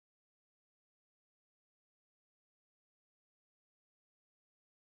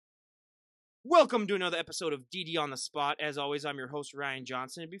Welcome to another episode of DD on the Spot. As always, I'm your host, Ryan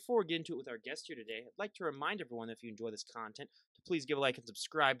Johnson. And before we get into it with our guest here today, I'd like to remind everyone that if you enjoy this content, to please give a like and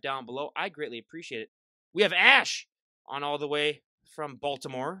subscribe down below. I greatly appreciate it. We have Ash on all the way from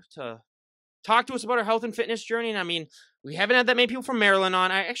Baltimore to talk to us about our health and fitness journey. And I mean, we haven't had that many people from Maryland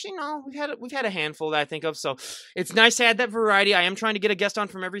on. I actually no, we've had a handful that I think of. So it's nice to add that variety. I am trying to get a guest on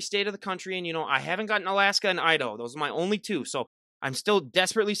from every state of the country, and I haven't gotten Alaska and Idaho. Those are my only two. So I'm still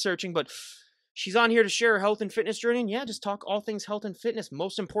desperately searching, but she's on here to share her health and fitness journey, and yeah, just talk all things health and fitness.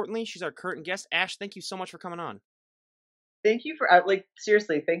 Most importantly, she's our current guest. Ash, thank you so much for coming on. Thank you for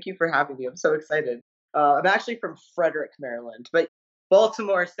seriously, thank you for having me. I'm so excited. I'm actually from Frederick, Maryland, but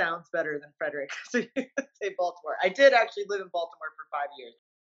Baltimore sounds better than Frederick. So you can say Baltimore. I did actually live in Baltimore for 5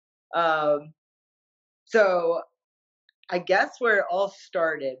 years. So I guess where it all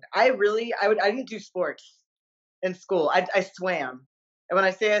started, I didn't do sports in school. I swam. And when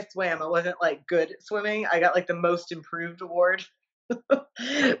I say I swam, I wasn't like good at swimming. I got like the most improved award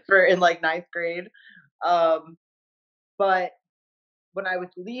for in like ninth grade. Um, But when I was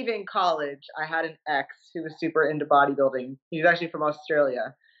leaving college, I had an ex who was super into bodybuilding. He's actually from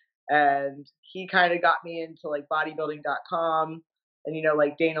Australia. And he kind of got me into like bodybuilding.com and,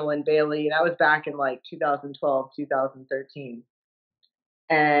 like Dana Lynn Bailey. And that was back in like 2012, 2013.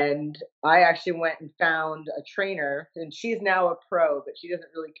 And I actually went and found a trainer, and she's now a pro, but she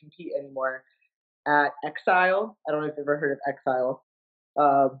doesn't really compete anymore at Exile. I don't know if you've ever heard of Exile.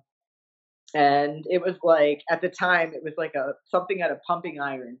 Um, and it was like at the time it was like a something at a pumping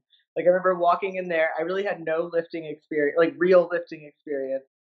iron. Like I remember walking in there, I really had no lifting experience, like real lifting experience,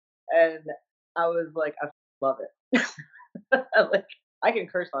 and I was like, I love it. Like I can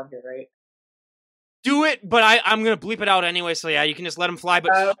curse on here, right? Do it, but I'm gonna bleep it out anyway. So yeah, you can just let him fly.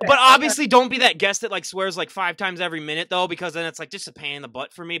 But Okay, but okay. obviously, don't be that guest that like swears like 5 times every minute though, because then it's like just a pain in the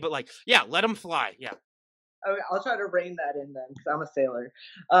butt for me. But like, yeah, let him fly. Yeah. Okay, I'll try to rein that in then, because I'm a sailor.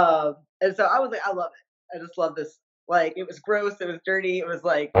 And so I was like, I love it. I just love this. Like it was gross, it was dirty, it was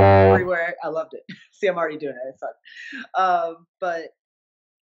like everywhere. I loved it. See, I'm already doing it. It sucks. But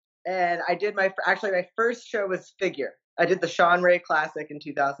and I did actually my first show was figure. I did the Sean Ray Classic in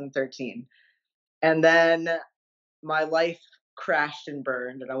 2013, and then my life crashed and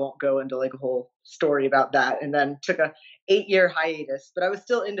burned, and I won't go into like a whole story about that. And then took a 8-year hiatus, but I was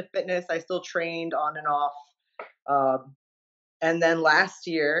still into fitness. I still trained on and off. Um, and then last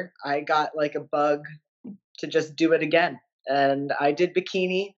year, I got like a bug to just do it again, and I did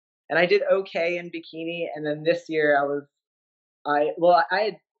bikini, and I did okay in bikini. And then this year, I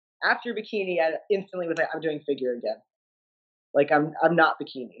had after bikini, I instantly was like, I'm doing figure again. Like I'm not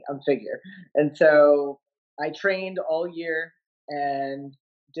bikini, I'm figure. And so I trained all year and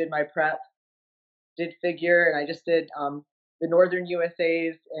did my prep, did figure, and I just did the Northern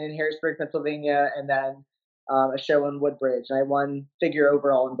USA's in Harrisburg, Pennsylvania, and then a show in Woodbridge. And I won figure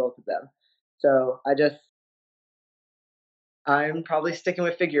overall in both of them. So I'm probably sticking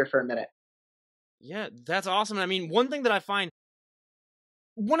with figure for a minute. Yeah, that's awesome. I mean, one thing that I find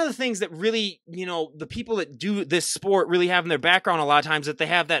one of the things that really, the people that do this sport really have in their background a lot of times that they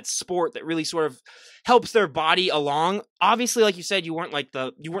have that sport that really sort of helps their body along. Obviously, like you said, you weren't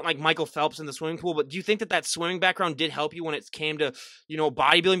like Michael Phelps in the swimming pool, but do you think that swimming background did help you when it came to,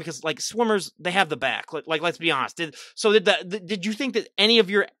 bodybuilding? Because like swimmers, they have the back. Like let's be honest. Did you think that any of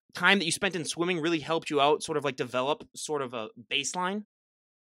your time that you spent in swimming really helped you out, sort of like develop sort of a baseline?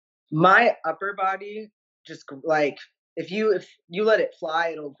 My upper body just like if you let it fly,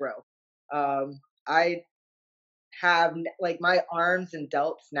 it'll grow. I have like my arms and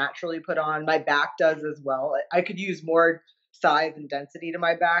delts naturally put on. My back does as well. I could use more size and density to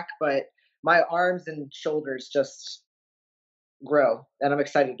my back, but my arms and shoulders just grow, and I'm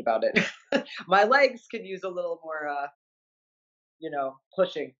excited about it. My legs could use a little more,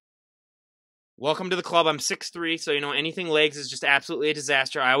 pushing. Welcome to the club. I'm 6'3", so anything legs is just absolutely a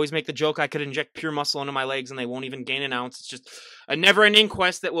disaster. I always make the joke I could inject pure muscle into my legs and they won't even gain an ounce. It's just a never-ending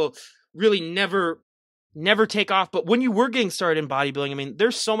quest that will really never take off. But when you were getting started in bodybuilding, I mean,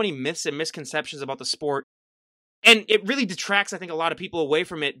 there's so many myths and misconceptions about the sport. And it really detracts, I think, a lot of people away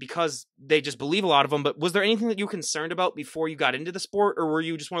from it because they just believe a lot of them. But was there anything that you were concerned about before you got into the sport, or were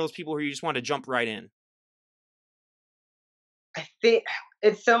you just one of those people who you just wanted to jump right in? I think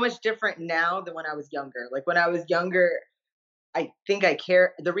it's so much different now than when I was younger. Like when I was younger, I think I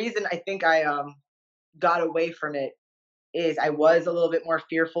care. The reason I think I got away from it is I was a little bit more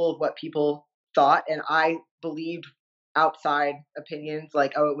fearful of what people thought, and I believed outside opinions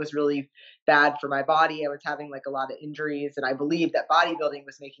like, oh, it was really bad for my body. I was having like a lot of injuries, and I believed that bodybuilding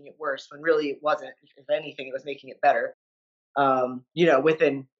was making it worse when really it wasn't. If anything, it was making it better.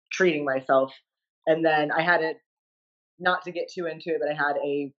 Within treating myself. And then I had a, not to get too into it, but I had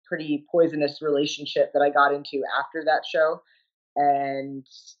a pretty poisonous relationship that I got into after that show. And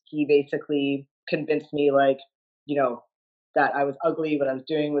he basically convinced me, like, you know, that I was ugly, what I was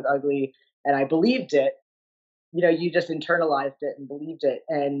doing was ugly. And I believed it. You just internalized it and believed it.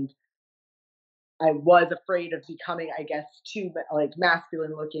 And I was afraid of becoming, I guess, too like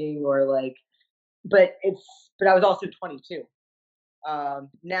masculine looking or like, but but I was also 22.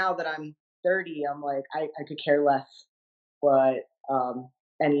 Now that I'm 30, I'm like, I could care less what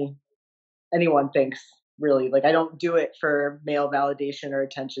any anyone thinks, really. Like, I don't do it for male validation or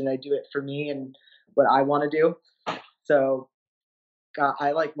attention. I do it for me and what I want to do. So, God,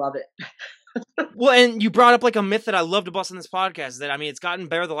 I like love it. Well, and you brought up like a myth that I love to bust in this podcast that I mean, it's gotten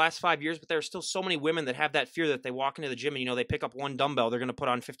better the last 5 years, but there are still so many women that have that fear that they walk into the gym and they pick up one dumbbell, they're going to put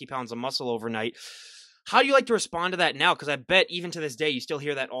on 50 pounds of muscle overnight. How do you like to respond to that now? Because I bet even to this day, you still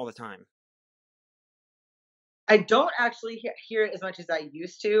hear that all the time. I don't actually hear it as much as I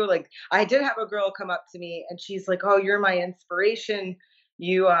used to. Like, I did have a girl come up to me and she's like, "Oh, you're my inspiration.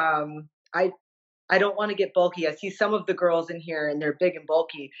 You, I don't want to get bulky. I see some of the girls in here and they're big and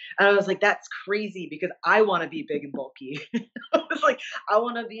bulky." And I was like, "That's crazy because I want to be big and bulky." I was like, "I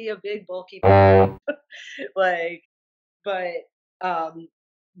want to be a big bulky," like, but um,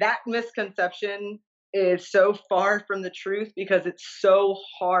 that misconception is so far from the truth because it's so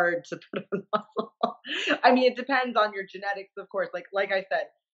hard to put on muscle. I mean, it depends on your genetics, of course. Like I said,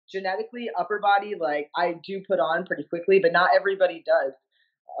 genetically, upper body, like I do put on pretty quickly, but not everybody does.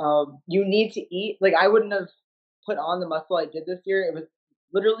 You need to eat. Like, I wouldn't have put on the muscle I did this year. It was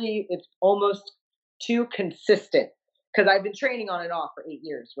literally, it's almost too consistent because I've been training on and off for 8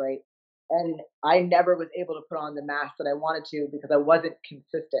 years, right? And I never was able to put on the mass that I wanted to because I wasn't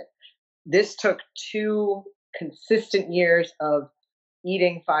consistent. This took 2 consistent years of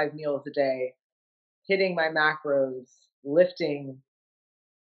eating 5 meals a day, hitting my macros, lifting,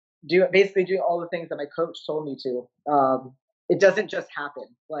 basically doing all the things that my coach told me to. It doesn't just happen.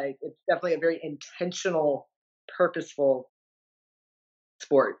 Like, it's definitely a very intentional, purposeful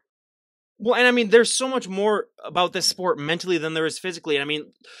sport. Well, and I mean, there's so much more about this sport mentally than there is physically. And I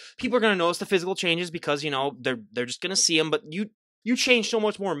mean, people are going to notice the physical changes because they're just going to see them. But you change so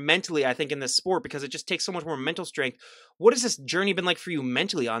much more mentally, I think, in this sport because it just takes so much more mental strength. What has this journey been like for you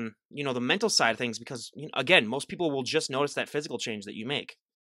mentally on the mental side of things? Because again, most people will just notice that physical change that you make.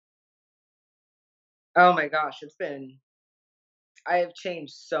 Oh my gosh, I have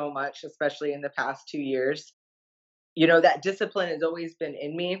changed so much, especially in the past 2 years. That discipline has always been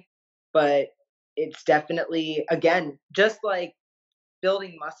in me, but it's definitely, again, just like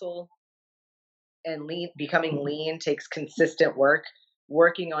building muscle and becoming lean takes consistent work.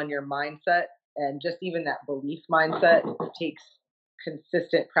 Working on your mindset and just even that belief mindset takes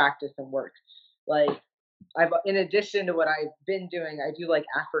consistent practice and work. Like, in addition to what I've been doing, I do like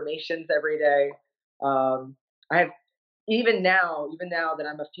affirmations every day. I have, even now that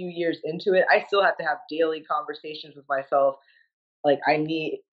I'm a few years into it, I still have to have daily conversations with myself. Like, I'm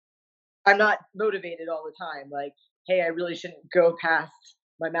not motivated all the time. Like, hey, I really shouldn't go past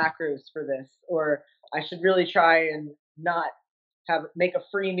my macros for this, or I should really try and not make a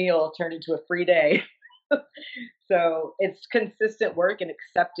free meal turn into a free day. So it's consistent work and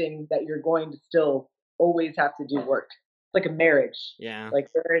accepting that you're going to still always have to do work. It's like a marriage. Yeah. Like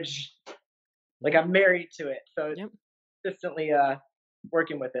marriage, like Yep. I'm married to it. So it's Yep. consistently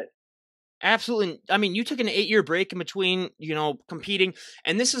working with it. Absolutely. I mean, you took an 8-year break in between, competing,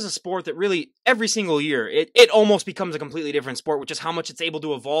 and this is a sport that really every single year it almost becomes a completely different sport, which is how much it's able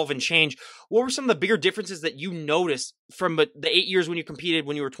to evolve and change. What were some of the bigger differences that you noticed from the 8 years when you competed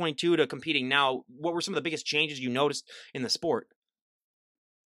when you were 22 to competing now? What were some of the biggest changes you noticed in the sport?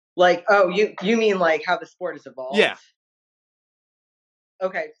 Like, oh, you mean like how the sport has evolved? Yeah.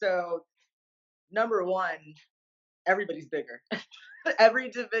 Okay, so number one, everybody's bigger. Every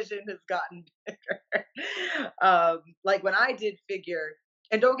division has gotten bigger. Like when I did figure,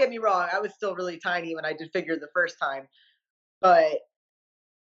 and don't get me wrong, I was still really tiny when I did figure the first time, but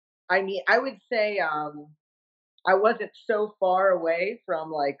I mean, I would say I wasn't so far away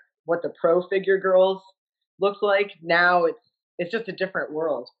from like what the pro figure girls looked like. Now it's just a different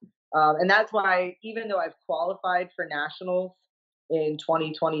world, and that's why even though I've qualified for nationals in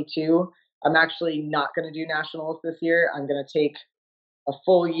 2022, I'm actually not going to do nationals this year. I'm going to take a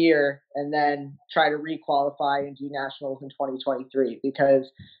full year and then try to requalify and do nationals in 2023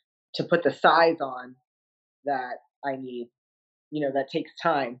 because to put the size on that I need, that takes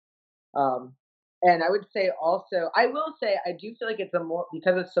time. Um, and I would say also, I will say, I do feel like it's a more,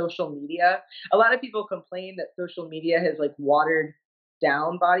 because of social media, a lot of people complain that social media has like watered.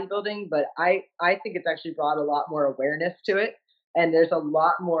 down bodybuilding, but I think it's actually brought a lot more awareness to it, and there's a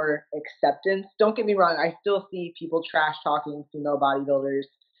lot more acceptance. Don't get me wrong, I still see people trash talking female bodybuilders.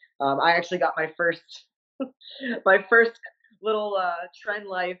 I actually got my first my first little trend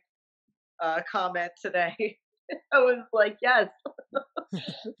life comment today. I was like, yes,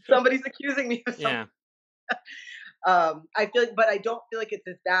 somebody's accusing me of something. Yeah. I feel, but I don't feel like it's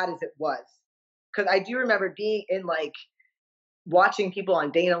as bad as it was because I do remember being in like watching people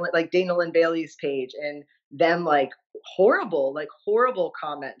on Dana Lynn Bailey's page and them like horrible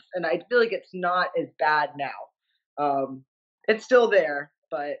comments, and I feel like it's not as bad now. It's still there,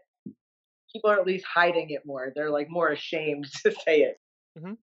 but people are at least hiding it more. They're like more ashamed to say it.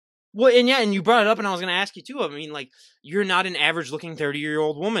 Mhm. Well, and yeah, and you brought it up, and I was going to ask you too. I mean, like, you're not an average-looking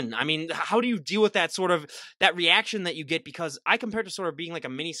 30-year-old woman. I mean, how do you deal with that sort of that reaction that you get? Because I compare it to sort of being like a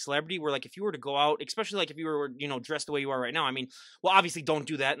mini celebrity, where like if you were to go out, especially like if you were dressed the way you are right now. I mean, well, obviously don't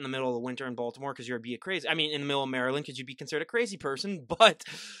do that in the middle of the winter in Baltimore because you're be a crazy. I mean, in the middle of Maryland because you'd be considered a crazy person. But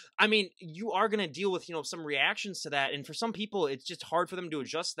I mean, you are going to deal with some reactions to that, and for some people, it's just hard for them to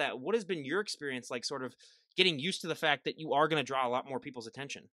adjust that. What has been your experience like, sort of getting used to the fact that you are going to draw a lot more people's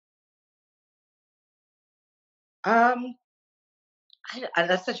attention? Um,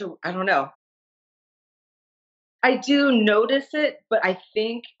 that's such a I don't know. I do notice it, but I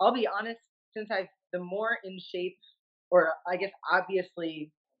think I'll be honest, since I've the more in shape, or I guess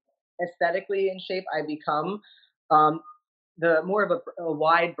obviously aesthetically in shape I become, um, the more of a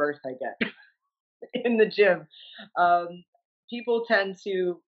wide berth I get in the gym. Um, People tend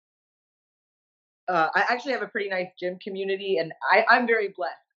to. I actually have a pretty nice gym community, and I'm very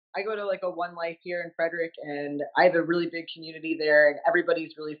blessed. I go to like a One Life here in Frederick, and I have a really big community there, and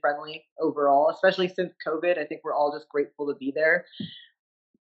everybody's really friendly overall. Especially since COVID, I think we're all just grateful to be there.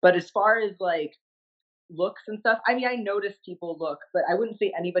 But as far as like looks and stuff, I mean, I notice people look, but I wouldn't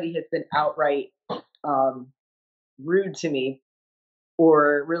say anybody has been outright um, rude to me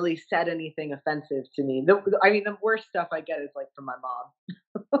or really said anything offensive to me. I mean, the worst stuff I get is like from my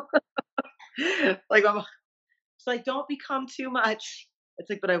mom. Like, it's like, don't become too much. It's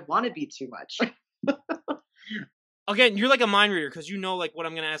like, but I want to be too much. Again, you're like a mind reader because you know like what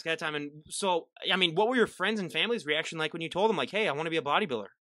I'm gonna ask at that time. And so, I mean, what were your friends and family's reaction like when you told them like, "Hey, I want to be a bodybuilder"?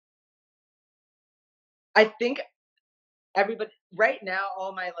 I think everybody right now,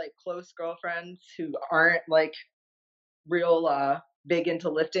 all my like close girlfriends who aren't like real big into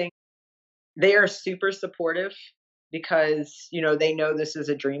lifting, they are super supportive because they know this is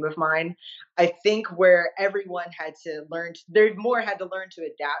a dream of mine. I think where everyone had to learn, they more had to learn to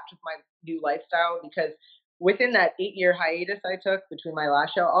adapt with my new lifestyle because within that 8 year hiatus I took between my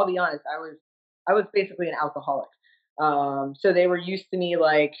last show, I'll be honest, I was basically an alcoholic. So they were used to me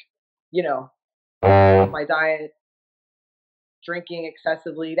like, you know, my diet, drinking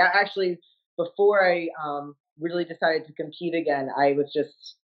excessively. That actually, before I really decided to compete again, I was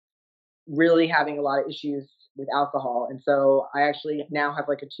just really having a lot of issues with alcohol. And so I actually now have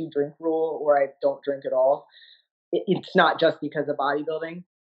like a 2 drink rule where I don't drink at all. It's not just because of bodybuilding.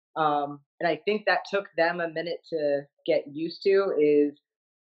 And I think that took them a minute to get used to is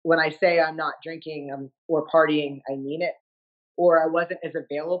when I say I'm not drinking or partying, I mean it. Or I wasn't as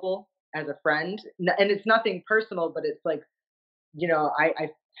available as a friend. And it's nothing personal, but it's like, I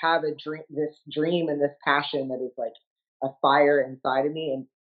have this dream and this passion that is like a fire inside of me, and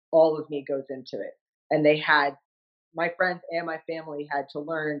all of me goes into it. And my friends and my family had to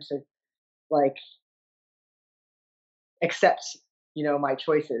learn to like accept, my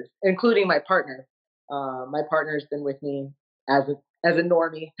choices, including my partner. My partner's been with me as a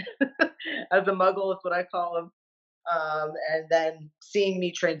normie, as a muggle is what I call him. And then seeing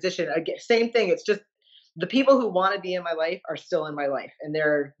me transition again, same thing. It's just the people who want to be in my life are still in my life, and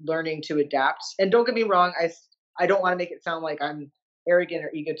they're learning to adapt. And don't get me wrong, I don't want to make it sound like I'm arrogant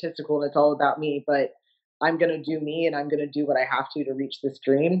or egotistical and it's all about me, but I'm gonna do me, and I'm gonna do what I have to reach this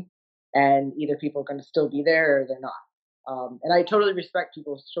dream. And either people are gonna still be there or they're not. And I totally respect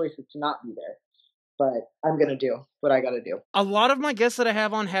people's choices to not be there, but I'm gonna do what I gotta do. A lot of my guests that I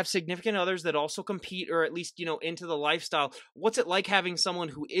have on have significant others that also compete or at least, into the lifestyle. What's it like having someone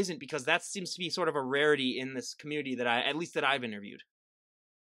who isn't? Because that seems to be sort of a rarity in this community at least that I've interviewed.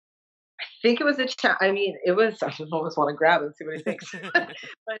 Think it was I mean, it was. I almost want to grab him and see what he thinks.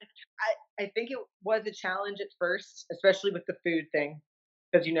 But I think it was a challenge at first, especially with the food thing,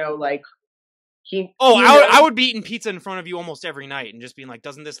 because like Oh, he I knows would be eating pizza in front of you almost every night and just being like,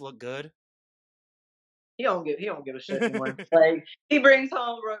 "Doesn't this look good?" he don't give a shit anymore. Like he brings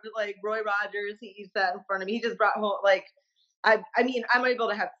home like Roy Rogers. He eats that in front of me. He just brought home like I mean I'm able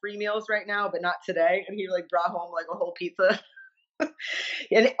to have free meals right now, but not today. And he like brought home like a whole pizza.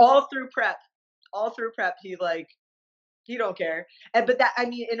 And all through prep, he don't care. And but that I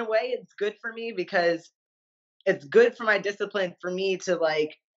mean, in a way, it's good for me because it's good for my discipline for me to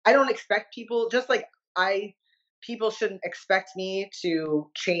like. I don't expect people just like I people shouldn't expect me to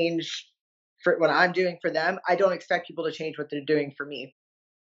change for what I'm doing for them. I don't expect people to change what they're doing for me.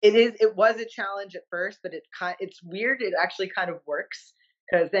 It was a challenge at first, but it's weird. It actually kind of works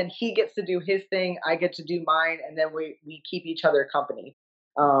because then he gets to do his thing, I get to do mine, and then we keep each other company.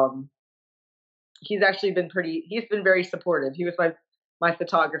 Um, he's been very supportive. He was my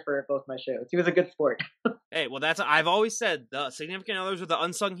photographer at both my shows. He was a good sport. Hey, well, I've always said the significant others are the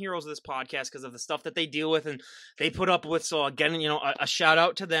unsung heroes of this podcast because of the stuff that they deal with and they put up with. So again, a shout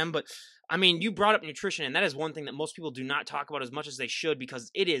out to them. But I mean, you brought up nutrition, and that is one thing that most people do not talk about as much as they should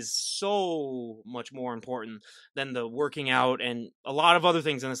because it is so much more important than the working out and a lot of other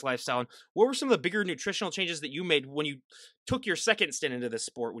things in this lifestyle. And what were some of the bigger nutritional changes that you made when you took your second stint into this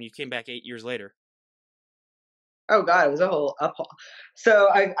sport when you came back 8 years later? Oh God, it was a whole uphaul. So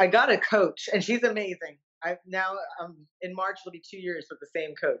I got a coach, and she's amazing. I now in March it'll be 2 years with the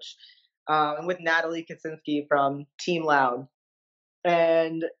same coach. I'm with Natalie Kaczynski from Team Loud,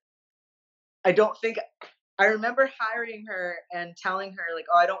 and I don't think I remember hiring her and telling her like,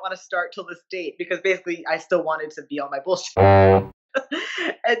 "Oh, I don't want to start till this date," because basically I still wanted to be on my bullshit. And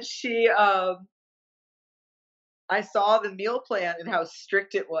I saw the meal plan and how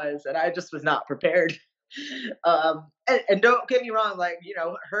strict it was, and I just was not prepared. And don't get me wrong, like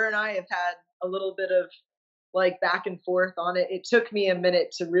her and I have had a little bit of like back and forth on it. It took me a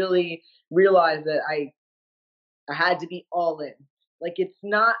minute to really realize that I had to be all in. Like it's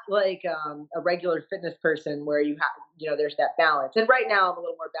not like a regular fitness person where you have there's that balance. And right now I'm a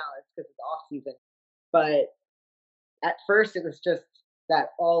little more balanced because it's off season. But at first it was just that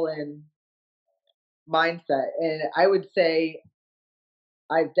all in mindset, and I would say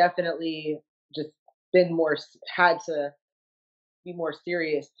I've definitely just been had to be more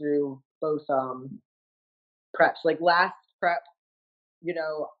serious through both preps. Like last prep, you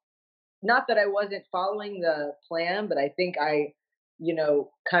know, not that I wasn't following the plan, but I think I,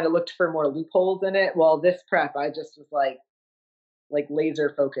 kind of looked for more loopholes in it. Well, this prep, I just was like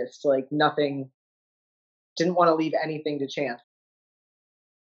laser focused, like nothing, didn't want to leave anything to chance.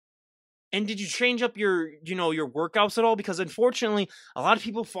 And did you change up your workouts at all? Because unfortunately, a lot of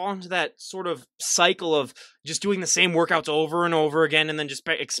people fall into that sort of cycle of just doing the same workouts over and over again and then just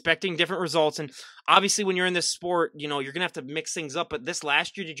expecting different results. And obviously, when you're in this sport, you're going to have to mix things up. But this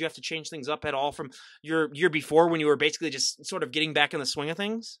last year, did you have to change things up at all from your year before when you were basically just sort of getting back in the swing of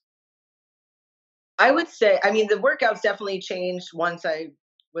things? I would say, I mean, the workouts definitely changed once I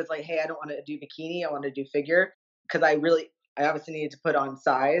was like, hey, I don't want to do bikini. I want to do figure because I obviously needed to put on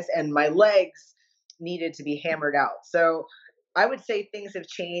size and my legs needed to be hammered out. So I would say things have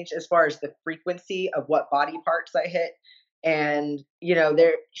changed as far as the frequency of what body parts I hit. And,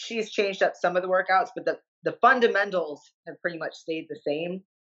 she's changed up some of the workouts, but the fundamentals have pretty much stayed the same.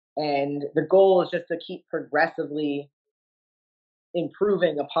 And the goal is just to keep progressively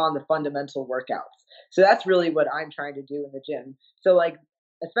improving upon the fundamental workouts. So that's really what I'm trying to do in the gym. So like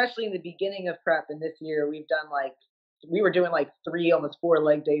especially in the beginning of prep and this year we were doing like 3 almost 4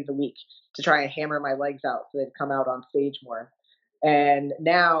 leg days a week to try and hammer my legs out so they'd come out on stage more. And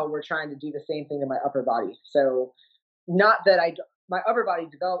now we're trying to do the same thing to my upper body. So not that my upper body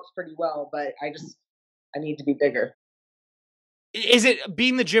develops pretty well, but I need to be bigger. Is it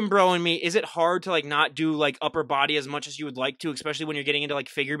being the gym bro in me? Is it hard to like not do like upper body as much as you would like to, especially when you're getting into like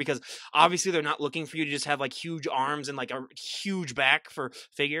figure? Because obviously they're not looking for you to just have like huge arms and like a huge back for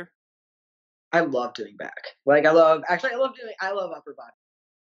figure. I love doing back. I love upper body.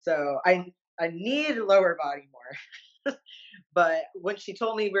 So I need lower body more. But when she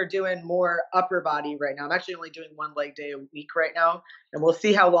told me we're doing more upper body right now, I'm actually only doing 1 leg day a week right now, and we'll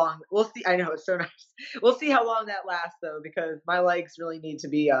see how long. We'll see. I know it's so nice. We'll see how long that lasts though, because my legs really need to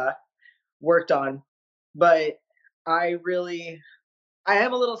be worked on. But I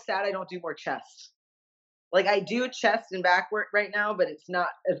am a little sad I don't do more chest. Like I do chest and back work right now, but it's not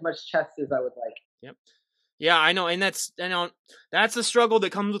as much chest as I would like. Yep. Yeah, I know, and that's the struggle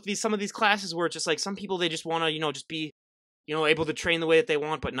that comes with some of these classes where it's just like some people they just want to just be able to train the way that they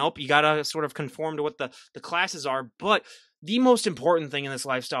want, but nope, you gotta sort of conform to what the classes are. But the most important thing in this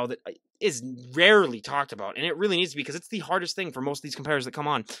lifestyle that is rarely talked about, and it really needs to be because it's the hardest thing for most of these competitors that come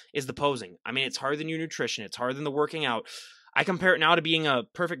on, is the posing. I mean, it's harder than your nutrition, it's harder than the working out. I compare it now to being a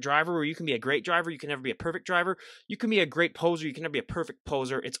perfect driver where you can be a great driver, you can never be a perfect driver. You can be a great poser, you can never be a perfect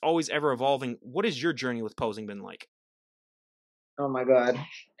poser. It's always ever evolving. What has your journey with posing been like? Oh my god.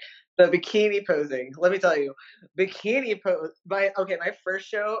 The bikini posing. Let me tell you, bikini pose. My first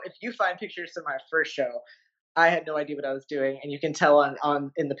show. If you find pictures of my first show, I had no idea what I was doing, and you can tell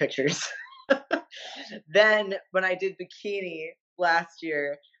on in the pictures. Then when I did bikini last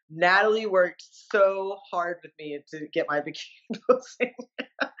year, Natalie worked so hard with me to get my bikini posing.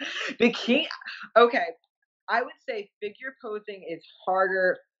 Bikini. Okay, I would say figure posing is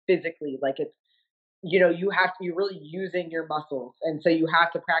harder physically. Like it's you have to be really using your muscles, and so you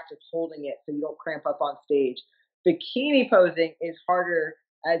have to practice holding it so you don't cramp up on stage. Bikini posing is harder,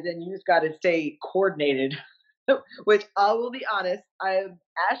 as in you just got to stay coordinated. Which I will be honest,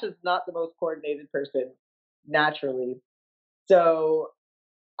 Ash is not the most coordinated person naturally, so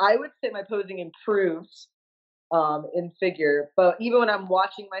I would say my posing improved in figure. But even when I'm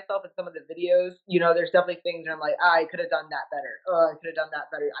watching myself in some of the videos, there's definitely things where I'm like, I could have done that better. Oh, I could have done that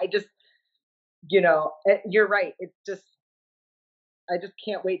better. You're right. It's just I just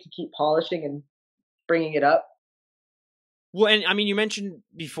can't wait to keep polishing and bringing it up. Well, and I mean, you mentioned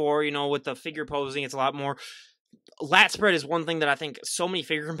before, with the figure posing, it's a lot more. Lat spread is one thing that I think so many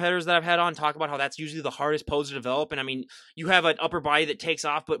figure competitors that I've had on talk about how that's usually the hardest pose to develop. And I mean, you have an upper body that takes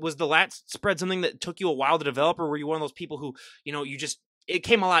off, but was the lat spread something that took you a while to develop, or were you one of those people who, it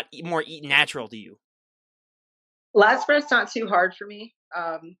came a lot more natural to you? Lat spread's not too hard for me.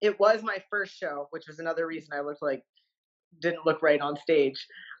 It was my first show, which was another reason I didn't look right on stage.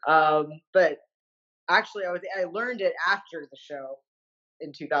 But actually, I learned it after the show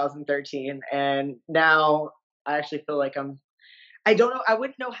in 2013, and now I actually feel like I don't know. I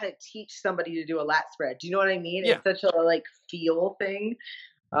wouldn't know how to teach somebody to do a lat spread. Do you know what I mean? Yeah. It's such a feel thing.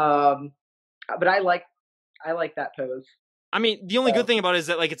 But I like that pose. I mean, the only good thing about it is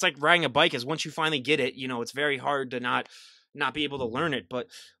that it's like riding a bike. Is once you finally get it, it's very hard to not be able to learn it. But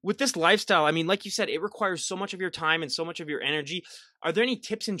with this lifestyle, I mean, like you said, it requires so much of your time and so much of your energy. Are there any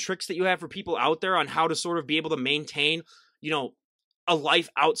tips and tricks that you have for people out there on how to sort of be able to maintain, a life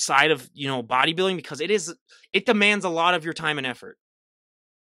outside of, bodybuilding? Because it demands a lot of your time and effort.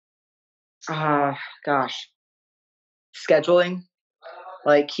 Gosh. Scheduling,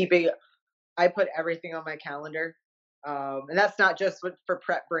 keeping, I put everything on my calendar. And that's not just for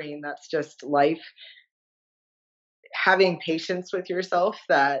prep brain, that's just life. Having patience with yourself,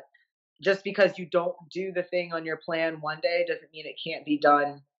 that just because you don't do the thing on your plan one day doesn't mean it can't be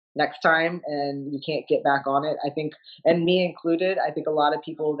done next time and you can't get back on it. I think, and me included, I think a lot of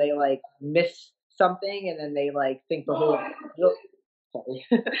people, they miss something and then they think the whole, sorry,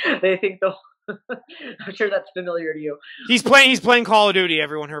 they think the I'm sure that's familiar to you. He's playing Call of Duty.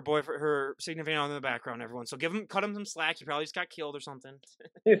 Everyone, her significant other in the background. Everyone, so cut him some slack. He probably just got killed or something.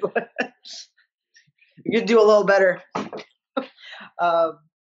 You could do a little better.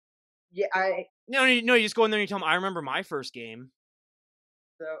 Yeah, no. You just go in there and you tell him. I remember my first game.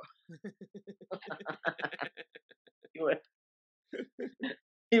 So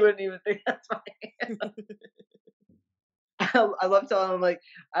he wouldn't even think that's funny. I love telling him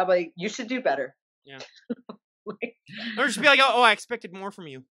I'm like, you should do better. Yeah. Or just be like, oh, I expected more from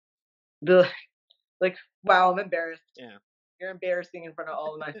you. Wow, I'm embarrassed. Yeah. You're embarrassing in front of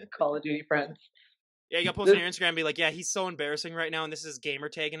all of my Call of Duty friends. Yeah, you got to post on your Instagram and be like, yeah, he's so embarrassing right now, and this is gamer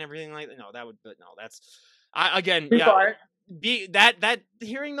tag and everything like that. No, that's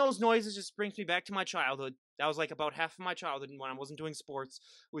hearing those noises just brings me back to my childhood. That was about half of my childhood when I wasn't doing sports.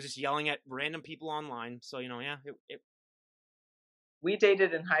 Was just yelling at random people online. So, we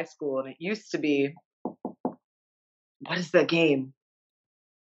dated in high school, and it used to be, what is that game?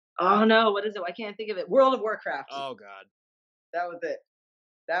 Oh no, what is it? I can't think of it. World of Warcraft. Oh God. That was it.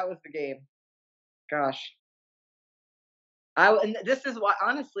 That was the game. Gosh. And this is why,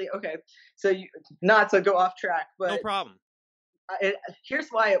 honestly, okay, so not to go off track, but no problem. Here's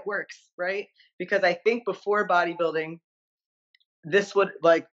why it works, right? Because I think before bodybuilding, this would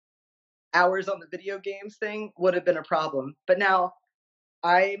hours on the video games thing would have been a problem. But now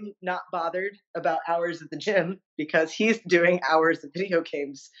I'm not bothered about hours at the gym because he's doing hours of video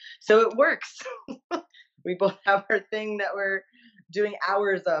games. So it works. We both have our thing that we're doing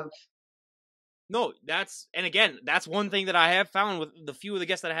hours of. No, that's one thing that I have found with the few of the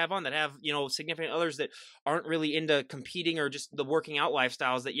guests that I have on that have, significant others that aren't really into competing or just the working out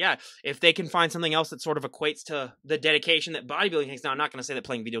lifestyles, that, yeah, if they can find something else that sort of equates to the dedication that bodybuilding takes. Now, I'm not going to say that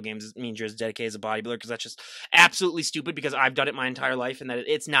playing video games means you're as dedicated as a bodybuilder, because that's just absolutely stupid, because I've done it my entire life, and that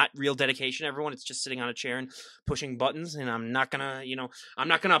it's not real dedication, everyone. It's just sitting on a chair and pushing buttons, and I'm not going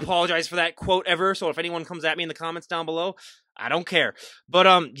to apologize for that quote ever. So if anyone comes at me in the comments down below, I don't care.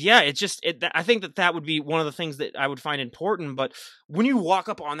 But yeah, I think that would be one of the things that I would find important. But when you walk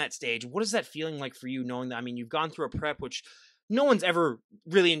up on that stage, what is that feeling like for you, knowing that, I mean, you've gone through a prep, which, no one's ever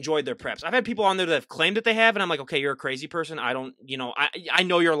really enjoyed their preps. I've had people on there that have claimed that they have, and I'm like, okay, you're a crazy person. I don't, I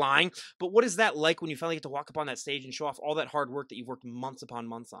know you're lying. But what is that like when you finally get to walk up on that stage and show off all that hard work that you've worked months upon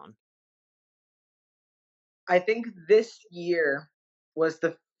months on? I think this year was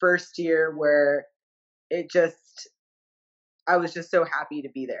the first year where it just I was just so happy to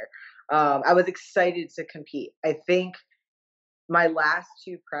be there. I was excited to compete. I think my last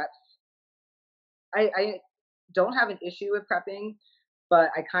two preps, I don't have an issue with prepping,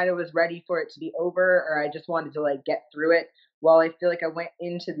 but I kind of was ready for it to be over, or I just wanted to like get through it. While I feel like I went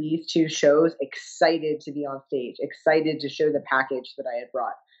into these two shows excited to be on stage, excited to show the package that I had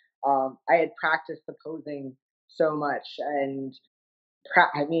brought. I had practiced the posing so much, and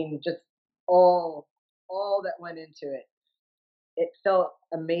I mean, just all all that went into it. It felt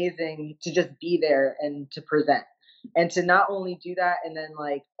amazing to just be there and to present, and to not only do that, and then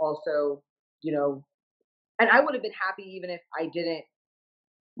like also, you know, and I would have been happy even if I didn't,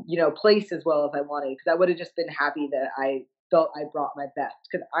 place as well as I wanted, because I would have just been happy that I felt I brought my best,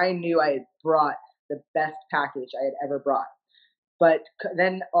 because I knew I had brought the best package I had ever brought. But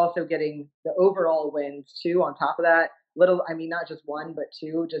then also getting the overall wins too on top of that, I mean, not just one, but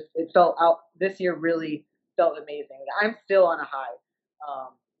two, just it felt out this year really felt amazing. I'm still on a high um,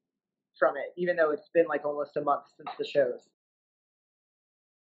 from it, even though it's been like almost a month since the shows.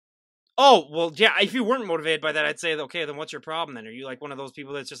 Oh, well, yeah, if you weren't motivated by that, I'd say, okay, then what's your problem then? Are you like one of those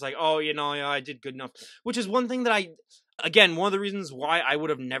people that's just like, oh, yeah, I did good enough? Which is one thing that again, one of the reasons why I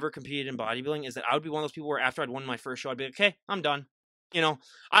would have never competed in bodybuilding is that I would be one of those people where after I'd won my first show, I'd be like, okay, I'm done.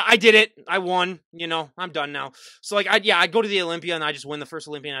 I did it. I won. I'm done now. So like, I'd go to the Olympia and I just win the first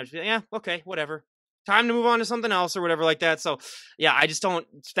Olympia and I'd just be like, yeah, okay, whatever. Time to move on to something else or whatever like that. So yeah, I just don't.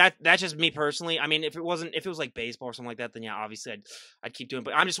 That's just me personally. I mean, if it was like baseball or something like that, then yeah, obviously I'd keep doing it.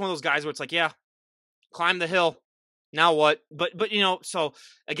 But I'm just one of those guys where it's like, yeah, climb the hill. Now what? But so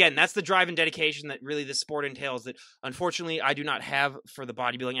again, that's the drive and dedication that really this sport entails. That unfortunately I do not have for the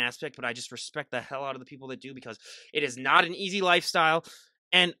bodybuilding aspect, but I just respect the hell out of the people that do, because it is not an easy lifestyle.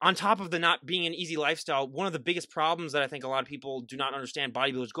 And on top of the not being an easy lifestyle, one of the biggest problems that I think a lot of people do not understand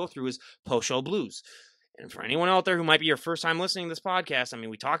bodybuilders go through is post-show blues. And for anyone out there who might be your first time listening to this podcast, I mean,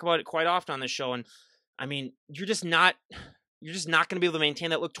 we talk about it quite often on this show, and I mean, you're just not going to be able to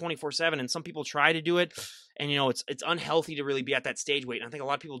maintain that look 24/7. And some people try to do it, and it's unhealthy to really be at that stage weight. And I think a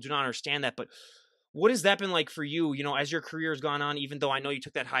lot of people do not understand that. But what has that been like for you? As your career has gone on, even though I know you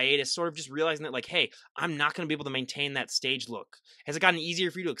took that hiatus, sort of just realizing that, like, hey, I'm not going to be able to maintain that stage look. Has it gotten easier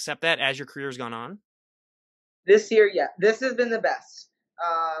for you to accept that as your career has gone on? This year, yeah, this has been the best.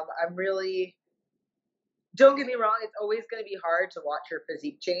 I'm really don't get me wrong, it's always going to be hard to watch your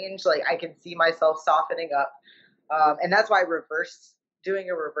physique change. Like I can see myself softening up, and that's why reverse doing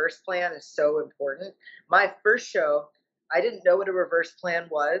a reverse plan is so important. My first show, I didn't know what a reverse plan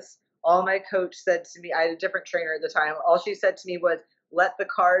was. All my coach said to me, I had a different trainer at the time. All she said to me was, "Let the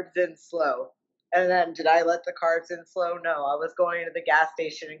carbs in slow." And then, did I let the carbs in slow? No, I was going to the gas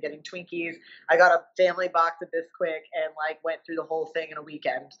station and getting Twinkies. I got a family box of Bisquick and like went through the whole thing in a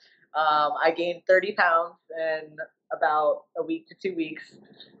weekend. I gained 30 pounds in about a week to 2 weeks.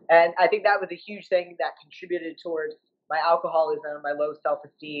 And I think that was a huge thing that contributed towards my alcoholism, my low self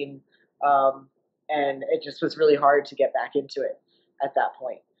esteem. Um, and it just was really hard to get back into it at that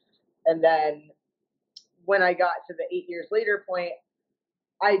point. And then when I got to the 8 years later point,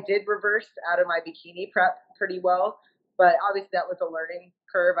 I did reverse out of my bikini prep pretty well. But obviously, that was a learning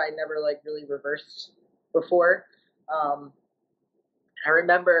curve. I never like really reversed before. Um, I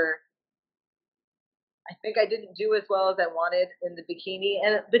remember I think I didn't do as well as I wanted in the bikini,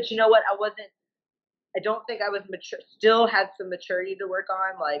 and but you know what? I wasn't. I don't think I was mature. Still had some maturity to work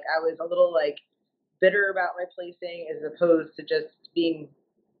on. Like I was a little like bitter about my placing, as opposed to just being,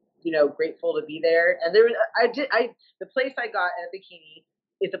 grateful to be there. And there, I did. The place I got at bikini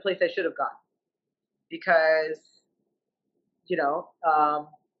is the place I should have gone, because you know um,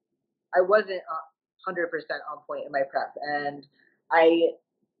 I wasn't 100% on point in my prep, and I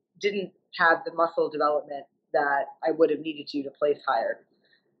didn't have the muscle development that I would have needed to place higher.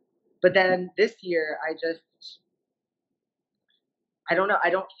 But then this year, I don't know.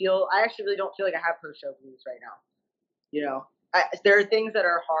 I actually really don't feel like I have post show blues right now. There are things that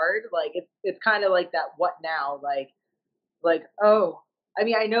are hard. Like it's kind of like that. What now? Oh, I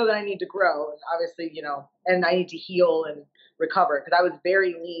mean, I know that I need to grow, and obviously, and I need to heal and recover, because I was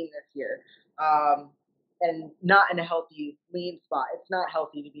very lean this year, and not in a healthy lean spot. It's not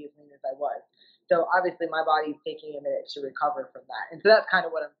healthy to be as lean as I was. So obviously, my body's taking a minute to recover from that, and so that's kind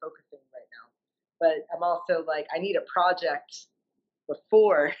of what I'm focusing right now. But I'm also like, I need a project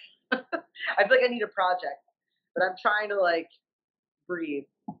before. I feel like I need a project, but I'm trying to like breathe.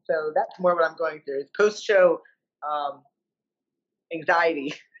 So that's more what I'm going through. Is post show um,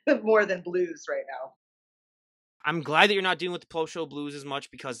 anxiety more than blues right now. I'm glad that you're not dealing with the post show blues as much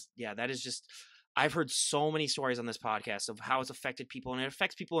because yeah, that is just I've heard so many stories on this podcast of how it's affected people, and it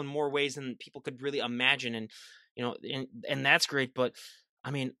affects people in more ways than people could really imagine. And and that's great. But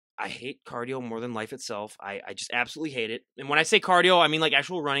I mean, I hate cardio more than life itself. I just absolutely hate it. And when I say cardio, I mean like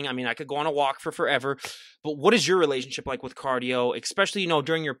actual running. I mean, I could go on a walk for forever. But what is your relationship like with cardio, especially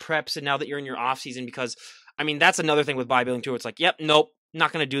during your preps and now that you're in your off season? Because I mean, that's another thing with bodybuilding too. It's like, yep, nope,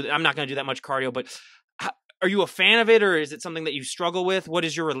 not gonna do that. I'm not gonna do that much cardio. But are you a fan of it, or is it something that you struggle with? What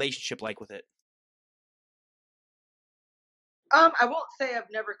is your relationship like with it? I won't say I've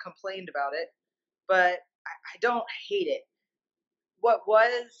never complained about it, but I don't hate it. What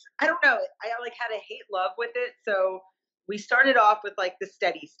was I don't know. I like had a hate love with it. So we started off with like the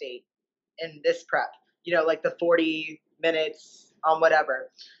steady state in this prep, like the 40 minutes on whatever.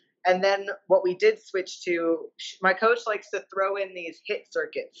 And then what we did switch to, my coach likes to throw in these hit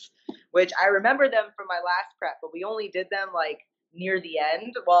circuits, which I remember them from my last prep, but we only did them like near the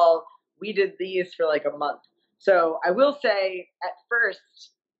end. Well, we did these for like a month. So I will say at first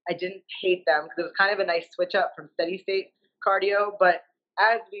I didn't hate them because it was kind of a nice switch up from steady state cardio. But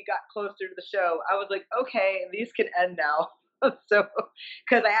as we got closer to the show, I was like, okay, these can end now. So,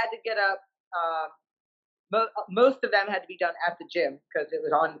 because I had to get up most of them had to be done at the gym because it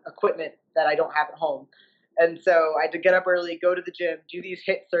was on equipment that I don't have at home. And so I had to get up early, go to the gym, do these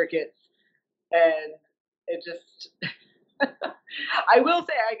hit circuits, and it just I will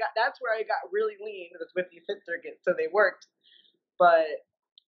say that's where I got really lean was with these hit circuits, so they worked. But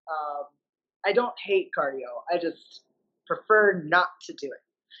um, I don't hate cardio. I just prefer not to do it.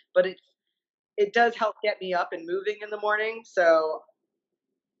 But it does help get me up and moving in the morning. So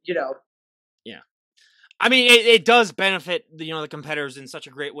you know, Yeah. I mean, it does benefit the competitors in such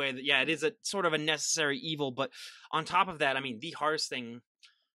a great way that yeah, it is a sort of a necessary evil. But on top of that, I mean, the hardest thing,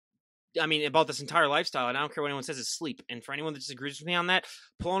 I mean, about this entire lifestyle, and I don't care what anyone says, is sleep. And for anyone that disagrees with me on that,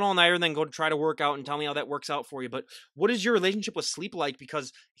 pull an all nighter, then go to try to work out and tell me how that works out for you. But what is your relationship with sleep like?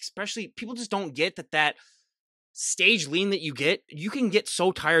 Because especially people just don't get that stage lean that you get, you can get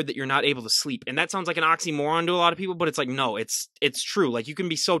so tired that you're not able to sleep. And that sounds like an oxymoron to a lot of people, but it's like, no, it's true. Like you can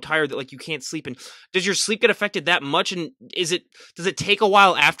be so tired that like you can't sleep. And does your sleep get affected that much? And does it take a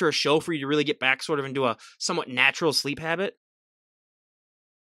while after a show for you to really get back sort of into a somewhat natural sleep habit?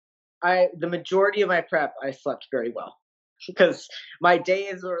 the majority of my prep I slept very well because my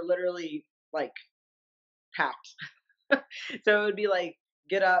days were literally like packed. So it would be like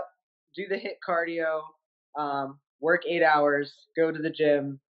get up, do the hit cardio, work 8 hours, go to the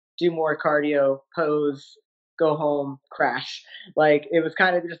gym, do more cardio, pose, go home, crash. Like it was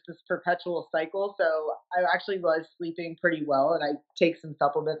kind of just this perpetual cycle. So I actually was sleeping pretty well, and I take some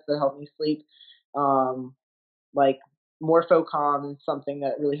supplements that help me sleep. Um, like Morphocom is something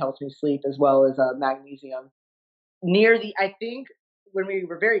that really helps me sleep, as well as magnesium. I think when we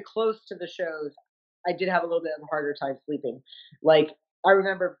were very close to the shows, I did have a little bit of a harder time sleeping. Like I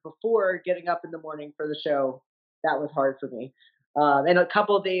remember before getting up in the morning for the show, that was hard for me. And a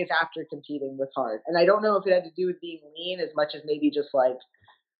couple of days after competing was hard. And I don't know if it had to do with being lean as much as maybe just like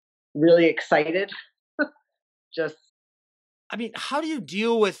really excited. Just I mean, how do you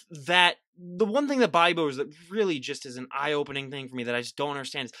deal with that? The one thing that bodybuilders that really just is an eye-opening thing for me that I just don't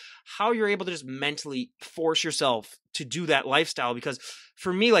understand is how you're able to just mentally force yourself to do that lifestyle. Because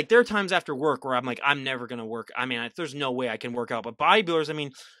for me, like there are times after work where I'm like, I'm never gonna work. I mean, there's no way I can work out. But bodybuilders, I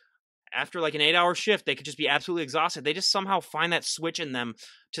mean, after like an 8 hour shift, they could just be absolutely exhausted. They just somehow find that switch in them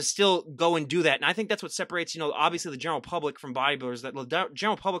to still go and do that. And I think that's what separates, obviously the general public from bodybuilders. That the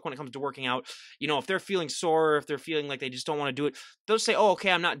general public, when it comes to working out, if they're feeling sore, if they're feeling like they just don't want to do it, they'll say, oh,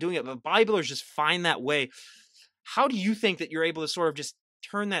 okay, I'm not doing it. But bodybuilders just find that way. How do you think that you're able to sort of just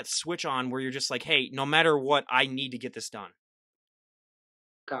turn that switch on where you're just like, hey, no matter what, I need to get this done?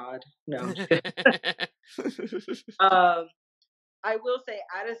 God, no, I'm just kidding. um, I will say,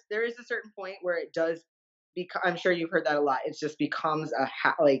 there is a certain point where it does. I'm sure you've heard that a lot. It just becomes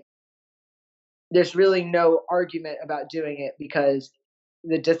like there's really no argument about doing it because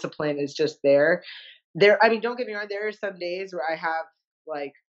the discipline is just there. I mean, don't get me wrong. There are some days where I have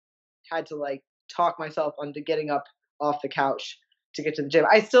like had to like talk myself into getting up off the couch to get to the gym.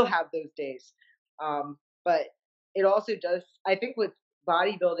 I still have those days, but it also does. I think with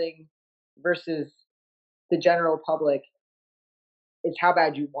bodybuilding versus the general public, it's how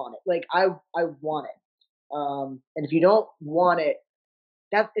bad you want it. Like I want it, and if you don't want it,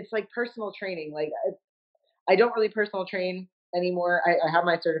 it's like personal training. Like I don't really personal train anymore. I have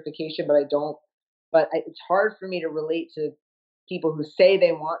my certification, but I don't. But it's hard for me to relate to people who say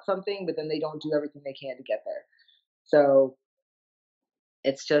they want something, but then they don't do everything they can to get there. So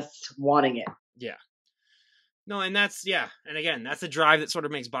it's just wanting it. Yeah. No, and that's yeah, and again, that's the drive that sort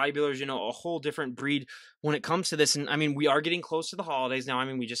of makes bodybuilders, a whole different breed when it comes to this. And I mean, we are getting close to the holidays now. I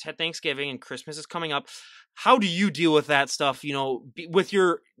mean, we just had Thanksgiving and Christmas is coming up. How do you deal with that stuff, with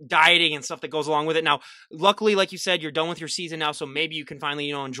your dieting and stuff that goes along with it? Now, luckily, like you said, you're done with your season now, so maybe you can finally,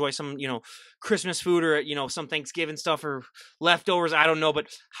 enjoy some, Christmas food or, some Thanksgiving stuff or leftovers. I don't know, but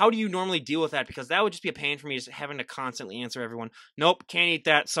how do you normally deal with that? Because that would just be a pain for me, just having to constantly answer everyone. Nope, can't eat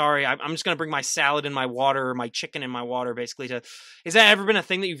that. Sorry, I'm just gonna bring my salad and my water, or my chicken and my water, basically. Is that ever been a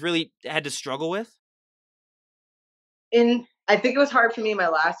thing that you've really had to struggle with? I think it was hard for me in my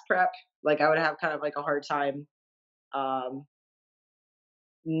last prep. Like I would have kind of like a hard time um,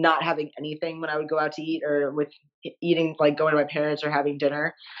 not having anything when I would go out to eat or with eating, like going to my parents or having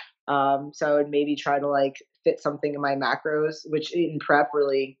dinner. So I would maybe try to like fit something in my macros, which in prep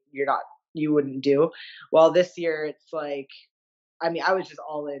really you wouldn't do. Well, this year it's like, I mean, I was just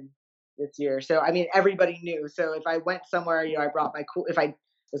all in this year. So I mean, everybody knew. So if I went somewhere, I brought my cool. If I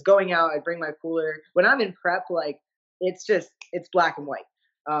was going out, I'd bring my cooler. When I'm in prep, like it's black and white.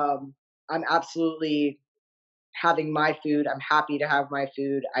 I'm absolutely having my food. I'm happy to have my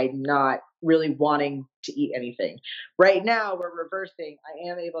food. I'm not really wanting to eat anything. Right now, we're reversing. I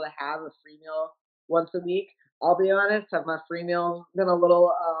am able to have a free meal once a week. I'll be honest, have my free meals been a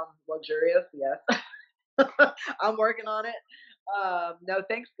little luxurious? Yes. I'm working on it. No,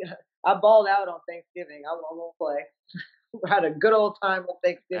 thanks. I balled out on Thanksgiving. I won't play. Had a good old time on That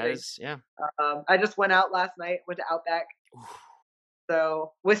Thanksgiving. is, yeah. I just went out last night, went to Outback.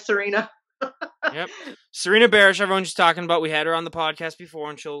 So with Serena. Yep. Serena Barish, everyone's just talking about. We had her on the podcast before,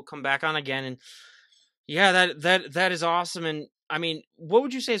 and she'll come back on again. And yeah, that is awesome. And I mean, what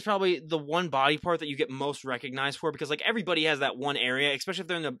would you say is probably the one body part that you get most recognized for? Because like everybody has that one area, especially if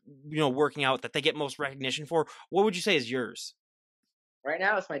they're in the working out, that they get most recognition for. What would you say is yours? Right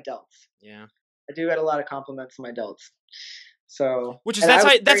now, it's my delts. Yeah. I do get a lot of compliments on my delts. So, Which is and I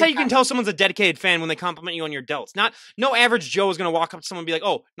was that's how very you can tell someone's a dedicated fan when they compliment you on your delts. Not no average Joe is gonna walk up to someone and be like,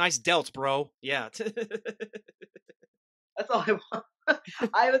 "Oh, nice delts, bro." Yeah. That's all I want.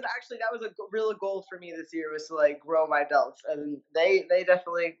 I was actually that was a real goal for me this year was to like grow my delts, and they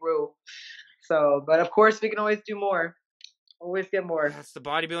definitely grew. So, but of course, we can always do more. Always get more. That's the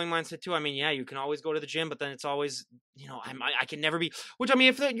bodybuilding mindset too. I mean, yeah, you can always go to the gym, but then it's always, I can never be. Which I mean,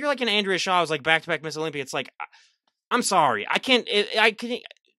 if you're like an Andrea Shaw, who's like back to back Miss Olympia, it's like, I'm sorry, I can't. I can.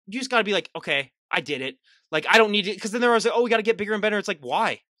 You just got to be like, okay, I did it. Like I don't need it because then there was like, oh, we got to get bigger and better. It's like,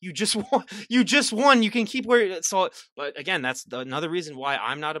 why? You just won. You just won. You can keep where. So, but again, that's another reason why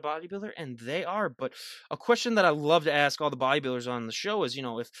I'm not a bodybuilder and they are. But a question that I love to ask all the bodybuilders on the show is,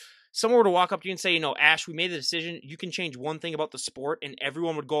 if someone were to walk up to you and say, Ash, we made the decision. You can change one thing about the sport, and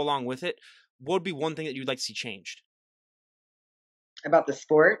everyone would go along with it. What would be one thing that you'd like to see changed? About the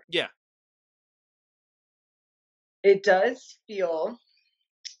sport, Yeah. it does feel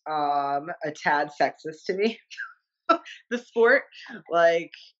a tad sexist to me. The sport,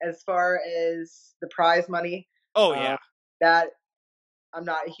 like as far as the prize money, Oh uh, yeah. that I'm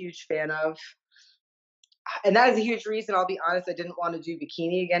not a huge fan of. And that is a huge reason. I'll be honest, I didn't want to do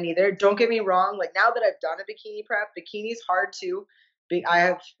bikini again either. Don't get me wrong. Like now that I've done a bikini prep, bikini's hard too. I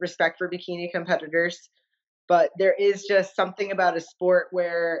have respect for bikini competitors, but there is just something about a sport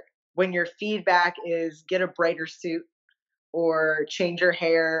where when your feedback is get a brighter suit or change your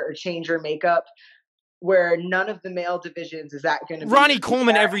hair or change your makeup, where none of the male divisions is that going to be Ronnie your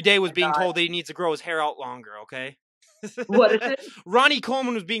Coleman feedback. every day was And being not told that he needs to grow his hair out longer. Okay. what is it? Ronnie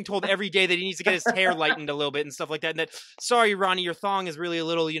Coleman was being told every day that he needs to get his hair lightened a little bit and stuff like that. And that, sorry, Ronnie, your thong is really a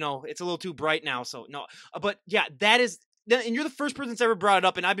little, it's a little too bright now. So no, but yeah, and you're the first person that's ever brought it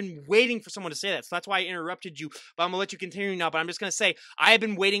up, and I've been waiting for someone to say that. So that's why I interrupted you. But I'm gonna let you continue now. But I'm just gonna say I have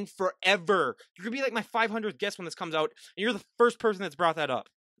been waiting forever. You're gonna be like my 500th guest when this comes out, and you're the first person that's brought that up.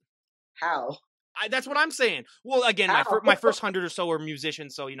 How? That's what I'm saying. Well, again, How? my first 100 or so are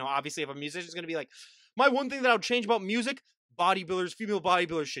musicians, so obviously, if a musician's gonna be like, my one thing that I would change about music, bodybuilders, female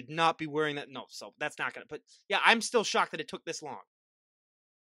bodybuilders should not be wearing that. No, so that's not gonna. But yeah, I'm still shocked that it took this long.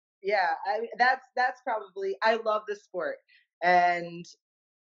 Yeah, that's probably. I love the sport, and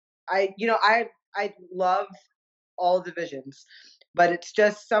I love all divisions, but it's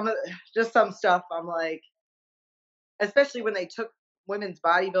just some stuff. I'm like, especially when they took women's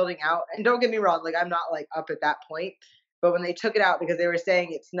bodybuilding out. And don't get me wrong, like I'm not like up at that point, but when they took it out because they were saying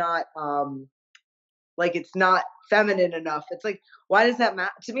it's not feminine enough. It's like, why does that matter?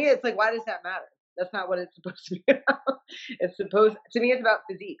 To me, it's like, why does that matter? That's not what it's supposed to be about. It's supposed to me, it's about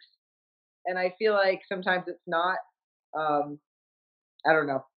physiques, and I feel like sometimes it's not. I don't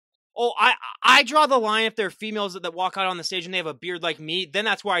know. Oh, I draw the line if they're females that walk out on the stage and they have a beard like me. Then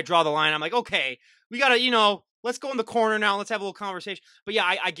that's where I draw the line. I'm like, okay, we gotta, let's go in the corner now. Let's have a little conversation. But yeah,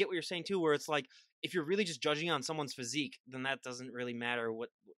 I get what you're saying too. Where it's like, if you're really just judging on someone's physique, then that doesn't really matter what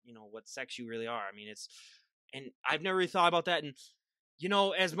sex you really are. I mean, and I've never really thought about that. And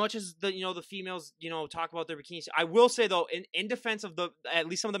as much as the females, talk about their bikinis, I will say though, in defense of at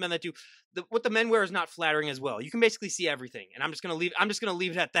least some of the men that do, what the men wear is not flattering as well. You can basically see everything, and I'm just gonna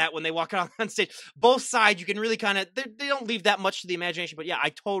leave it at that. When they walk out on stage, both sides, you can really kind of they don't leave that much to the imagination. But yeah, I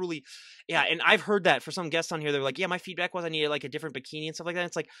totally, yeah, and I've heard that for some guests on here. They're like, yeah, my feedback was I needed like a different bikini and stuff like that.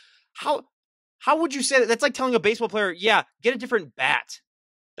 It's like, how would you say that? That's like telling a baseball player, yeah, get a different bat.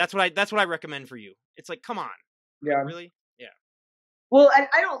 That's what I recommend for you. It's like, come on, like Yeah. really, yeah. Well,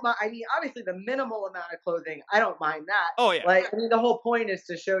 I don't mind. I mean, obviously, the minimal amount of clothing, I don't mind that. Oh yeah, Like, I mean, the whole point is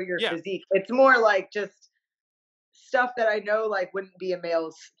to show your yeah. physique. It's more like just stuff that I know like wouldn't be a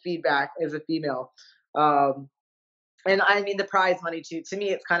male's feedback as a female. Um, and I mean, the prize money too. To me,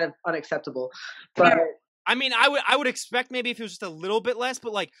 it's kind of unacceptable. But I mean, I would expect maybe if it was just a little bit less,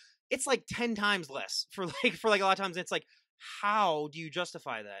 but like it's like 10 times less for like a lot of times. It's like, how do you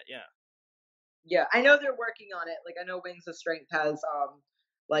justify that? Yeah. yeah, I know they're working on it. Like, I know Wings of Strength has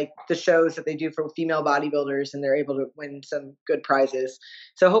like the shows that they do for female bodybuilders, and they're able to win some good prizes.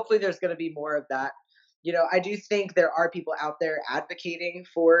 So hopefully, there's going to be more of that. I do think there are people out there advocating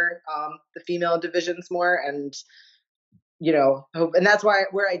for the female divisions more, and and that's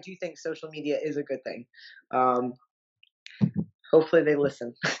where I do think social media is a good thing. Um, Hopefully, they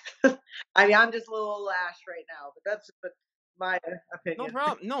listen. I mean, I'm just a little lash right now, but that's my No opinion.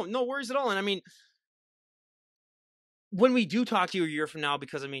 problem. No worries at all. And I mean, when we do talk to you a year from now,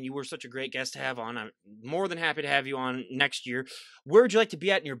 because I mean, you were such a great guest to have on, I'm more than happy to have you on next year. Where would you like to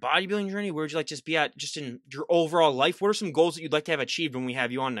be at in your bodybuilding journey? Where would you like to just be at just in your overall life? What are some goals that you'd like to have achieved when we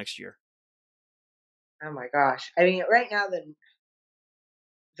have you on next year? Oh my gosh! I mean, right now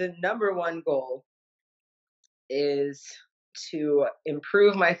the number one goal is to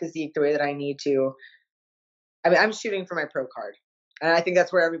improve my physique the way that I need to. I mean, I'm shooting for my pro card, and I think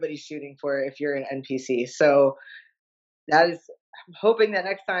that's where everybody's shooting for if you're an NPC. So that is, I'm hoping that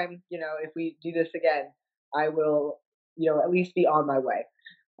next time, if we do this again, I will, at least be on my way.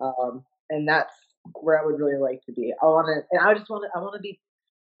 And that's where I would really like to be. And I want to be.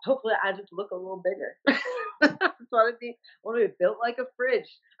 Hopefully, I just look a little bigger. I just want to be built like a fridge.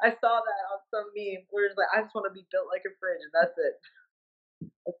 I saw that on some meme where it's like, I just want to be built like a fridge, and that's it.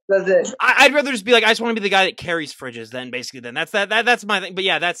 That's it. I'd rather just be like, I just want to be the guy that carries fridges. Then basically, then that's my thing. But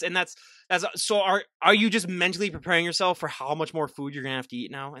yeah, that's so. Are you just mentally preparing yourself for how much more food you're gonna have to eat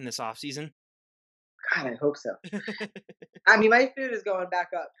now in this off season? God, I hope so. I mean, my food is going back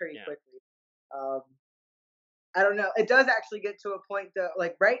up pretty Yeah. quickly. Um, I don't know. It does actually get to a point that,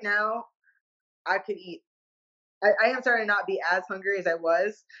 like right now, I could eat. I am starting to not be as hungry as I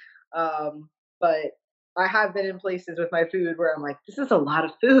was, but I have been in places with my food where I'm like, this is a lot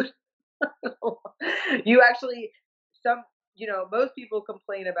of food. You actually, some, most people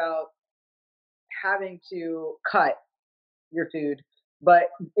complain about having to cut your food, but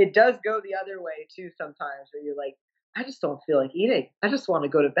it does go the other way too sometimes where you're like, I just don't feel like eating. I just want to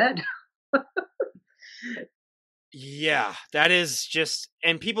go to bed. Yeah, that is just,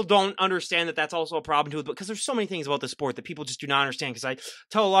 and people don't understand that that's also a problem too, because there's so many things about the sport that people just do not understand. Because I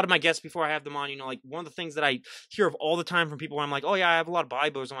tell a lot of my guests before I have them on, like one of the things that I hear of all the time from people when I'm like, oh yeah, I have a lot of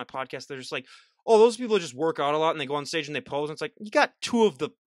bodybuilders on my podcast. They're just like, oh, those people just work out a lot and they go on stage and they pose. And it's like, you got two of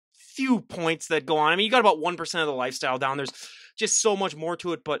the few points that go on. I mean, you got about 1% of the lifestyle down. There's just so much more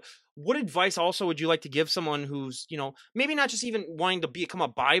to it. But what advice also would you like to give someone who's, maybe not just even wanting to become a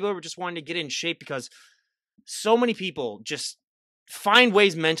bodybuilder, but just wanting to get in shape? Because so many people just find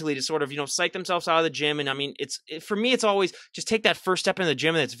ways mentally to sort of psych themselves out of the gym. And I mean, for me, it's always just take that first step in the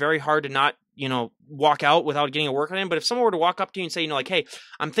gym, and it's very hard to not walk out without getting a workout in. But if someone were to walk up to you and say, like, hey,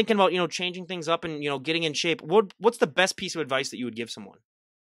 I'm thinking about changing things up and getting in shape, what's the best piece of advice that you would give someone?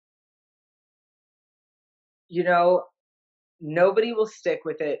 you know, Nobody will stick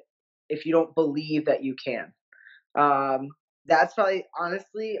with it if you don't believe that you can. Um, that's probably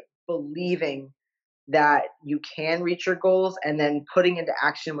honestly believing that you can reach your goals and then putting into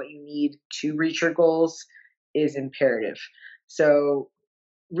action what you need to reach your goals is imperative. So,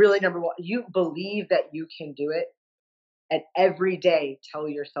 really, number one, you believe that you can do it, and every day tell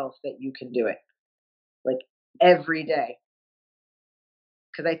yourself that you can do it. Like every day.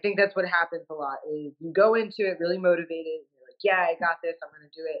 Because I think that's what happens a lot is you go into it really motivated, you're like, yeah, I got this, I'm gonna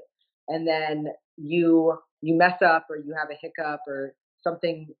do it. And then you mess up or you have a hiccup or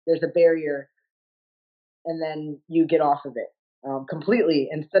something, there's a barrier, and then you get off of it. completely.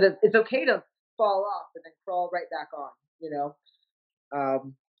 Instead of, it's okay to fall off and then crawl right back on. You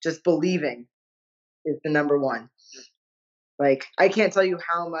know, just believing is the number one. Like, I can't tell you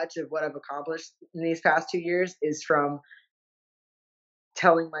how much of what I've accomplished in these past 2 years is from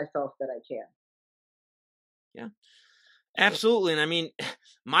telling myself that I can. Yeah. Absolutely, and I mean,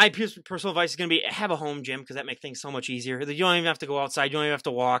 my personal advice is going to be have a home gym because that makes things so much easier. You don't even have to go outside. You don't even have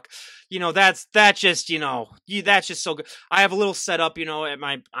to walk. That's just that's just so good. I have a little setup,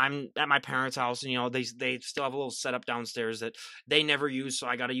 I'm at my parents' house, and they still have a little setup downstairs that they never use, so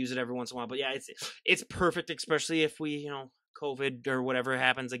I got to use it every once in a while. But yeah, it's perfect, especially if we COVID or whatever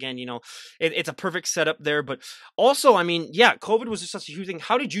happens again. It's a perfect setup there. But also, I mean, yeah, COVID was just such a huge thing.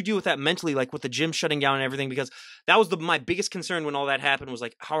 How did you deal with that mentally, like with the gym shutting down and everything? Because that was my biggest concern when all that happened was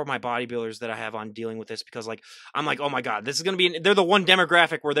like, how are my bodybuilders that I have on dealing with this? Because like, I'm like, oh my God, this is going to be, they're the one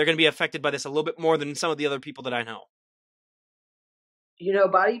demographic where they're going to be affected by this a little bit more than some of the other people that I know.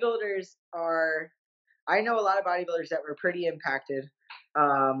 Bodybuilders are, I know a lot of bodybuilders that were pretty impacted.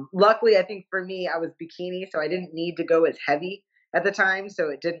 Luckily, I think for me, I was bikini, so I didn't need to go as heavy at the time, so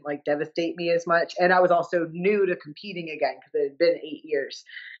it didn't like devastate me as much. And I was also new to competing again because it had been 8 years.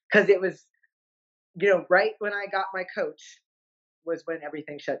 Because it was, right when I got my coach was when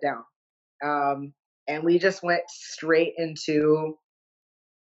everything shut down. And we just went straight into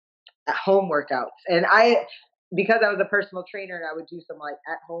home workouts. And because I was a personal trainer and I would do some like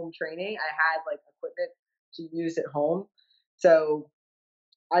at home training, I had like equipment to use at home. So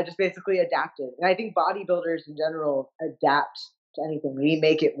I just basically adapted. And I think bodybuilders in general adapt to anything. We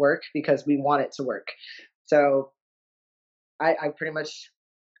make it work because we want it to work. So I pretty much,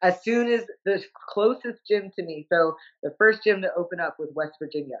 as soon as the closest gym to me, so the first gym to open up was West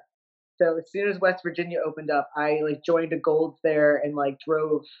Virginia. So as soon as West Virginia opened up, I like joined a Gold's there and like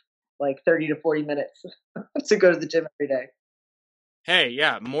drove like 30 to 40 minutes to go to the gym every day. Hey,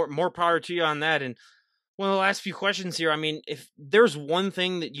 yeah, more power to you on that. And one of the last few questions here. I mean, if there's one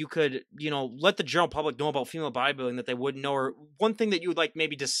thing that you could, let the general public know about female bodybuilding that they wouldn't know, or one thing that you would like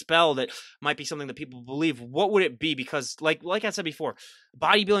maybe dispel that might be something that people believe, what would it be? Because, like I said before,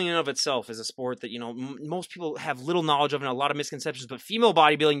 bodybuilding in and of itself is a sport that most people have little knowledge of and a lot of misconceptions. But female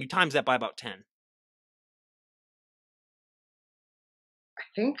bodybuilding, you times that by about 10. I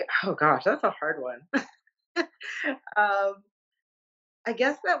think, oh gosh, that's a hard one. um, I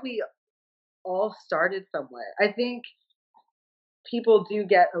guess that we all started somewhere. I think people do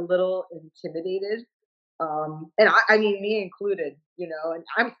get a little intimidated. And I mean, me included, and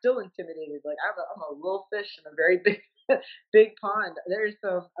I'm still intimidated. Like I'm a little fish in a very big, big pond. There's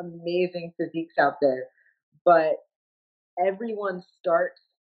some amazing physiques out there, but everyone starts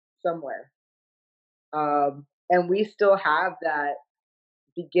somewhere. And we still have that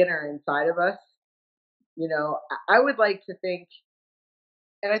beginner inside of us. I would like to think,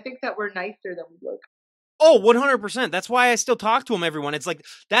 and I think that we're nicer than we look. Oh, 100%. That's why I still talk to them, everyone. It's like,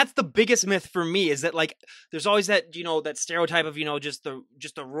 that's the biggest myth for me is that like, there's always that, that stereotype of, just the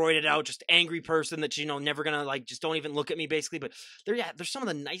roided out, just angry person that, never gonna like, just don't even look at me basically. But they're some of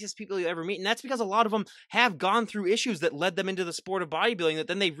the nicest people you ever meet. And that's because a lot of them have gone through issues that led them into the sport of bodybuilding that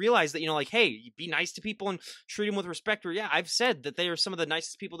then they realize that, like, hey, be nice to people and treat them with respect. Or yeah, I've said that they are some of the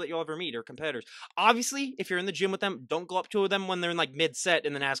nicest people that you'll ever meet or competitors. Obviously, if you're in the gym with them, don't go up to them when they're in like mid set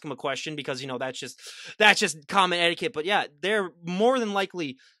and then ask them a question because, that's just common etiquette. But yeah, they're more than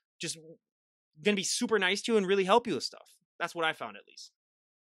likely just gonna be super nice to you and really help you with stuff. That's what I found, at least.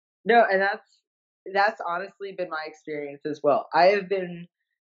 No, and that's honestly been my experience as well. I have been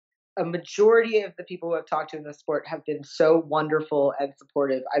a majority of the people who I've talked to in the sport have been so wonderful and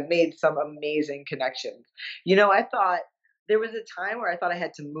supportive. I've made some amazing connections. I thought there was a time where I thought I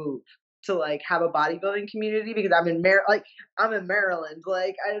had to move to like have a bodybuilding community because I'm in Maryland.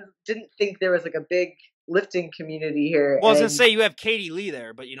 Like I didn't think there was like a big lifting community here. Well, I was gonna And say you have Katie Lee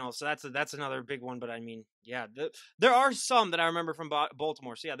there, but so that's another big one. But I mean, yeah, there are some that I remember from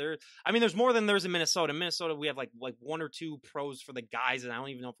Baltimore. So yeah, there's more than there's in Minnesota. In Minnesota, we have like one or two pros for the guys, and I don't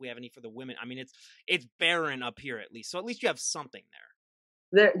even know if we have any for the women. I mean, it's barren up here at least. So at least you have something there.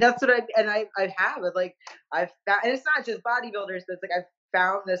 that's what I have. Like I've found, and it's not just bodybuilders, but it's like I've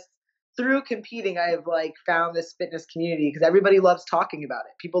found this through competing. I have like found this fitness community because everybody loves talking about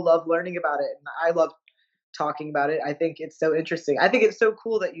it. People love learning about it, and I love talking about it. I think it's so interesting. I think it's so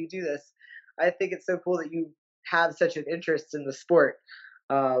cool that you do this. I think it's so cool that you have such an interest in the sport.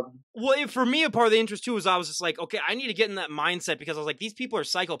 Well, for me, a part of the interest too was I was just like, okay, I need to get in that mindset because I was like, these people are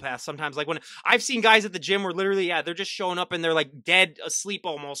psychopaths sometimes. Like when I've seen guys at the gym where literally, yeah, they're just showing up and they're like dead asleep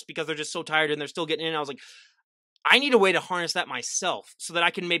almost because they're just so tired and they're still getting in. I was like, I need a way to harness that myself so that I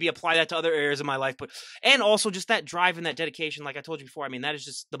can maybe apply that to other areas of my life. But, and also just that drive and that dedication, like I told you before, I mean, that is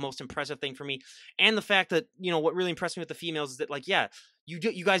just the most impressive thing for me. And the fact that, what really impressed me with the females is that, like, yeah, you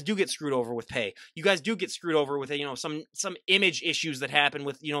guys do get screwed over with pay. You guys do get screwed over with, some image issues that happen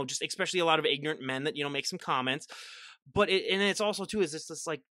with, just especially a lot of ignorant men that, make some comments. But it's also too, is this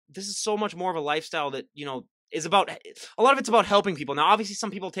like, this is so much more of a lifestyle that, is about, a lot of it's about helping people. Now, obviously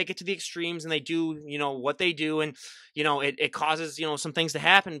some people take it to the extremes and they do, what they do, and, it causes, some things to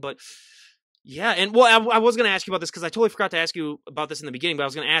happen. But yeah, and well, I was going to ask you about this because I totally forgot to ask you about this in the beginning, but I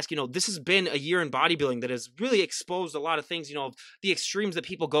was going to ask, this has been a year in bodybuilding that has really exposed a lot of things, the extremes that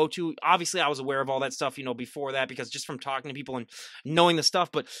people go to. Obviously, I was aware of all that stuff, before that, because just from talking to people and knowing the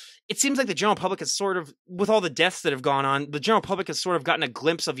stuff, but it seems like the general public has sort of, with all the deaths that have gone on, the general public has sort of gotten a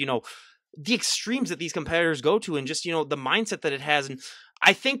glimpse of, the extremes that these competitors go to and just, the mindset that it has. And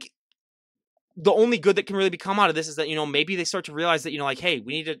I think the only good that can really come out of this is that, maybe they start to realize that, like, hey,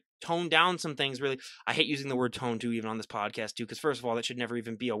 we need to tone down some things. Really, I hate using the word tone too, even on this podcast too, because first of all, that should never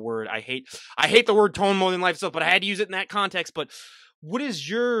even be a word. I hate the word tone more than life itself, but I had to use it in that context. But what is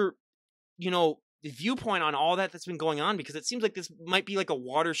your, viewpoint on all that's been going on? Because it seems like this might be like a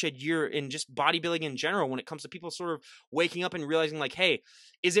watershed year in just bodybuilding in general when it comes to people sort of waking up and realizing, like, hey,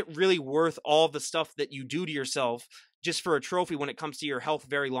 is it really worth all the stuff that you do to yourself just for a trophy when it comes to your health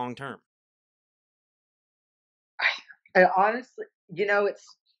very long term? I honestly, it's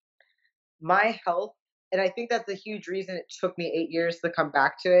my health, and I think that's a huge reason it took me 8 years to come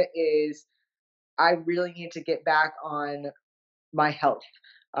back to it, is I really need to get back on my health.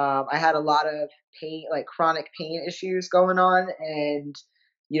 I had a lot of pain, like chronic pain issues going on, and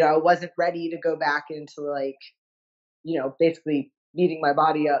I wasn't ready to go back into, like, basically beating my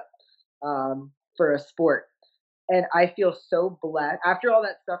body up for a sport. And I feel so blessed after all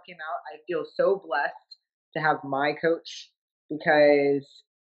that stuff came out. I feel so blessed to have my coach, because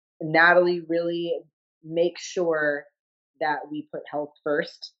Natalie really makes sure that we put health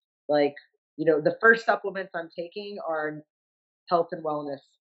first. Like, the first supplements I'm taking are health and wellness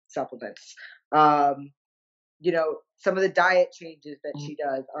supplements. Um, some of the diet changes that she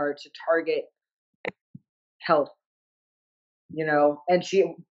does are to target health, and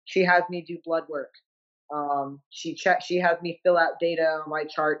she has me do blood work. She has me fill out data on my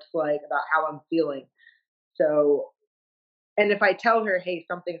charts, like, about how I'm feeling. So, and if I tell her, hey,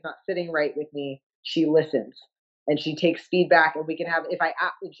 something's not sitting right with me, she listens and she takes feedback, and we can have, if I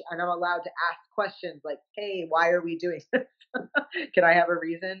ask, and I'm allowed to ask questions like, hey, why are we doing this? Can I have a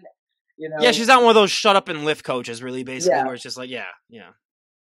reason? Yeah, she's not one of those shut up and lift coaches, really, basically, Yeah. where it's just like, yeah.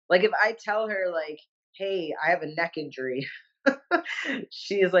 Like, if I tell her, like, hey, I have a neck injury,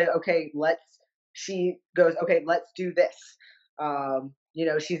 she is like, okay, she goes, okay, let's do this.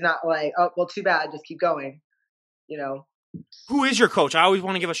 She's not like, oh, well, too bad, just keep going. Who is your coach? I always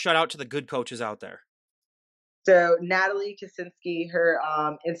want to give a shout out to the good coaches out there. So Natalie Kaczynski, her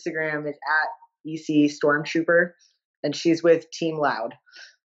Instagram is at EC Stormtrooper, and she's with Team Loud.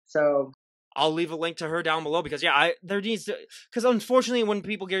 So I'll leave a link to her down below, because there needs to, because unfortunately when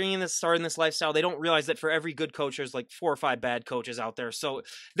people getting in this, starting this lifestyle, they don't realize that for every good coach there's like 4 or 5 bad coaches out there. So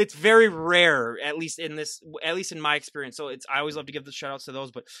it's very rare, at least in my experience. So I always love to give the shout outs to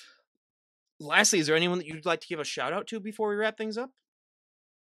those. But lastly, is there anyone that you'd like to give a shout out to before we wrap things up?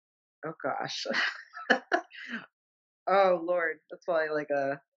 Oh gosh. Oh Lord, that's probably like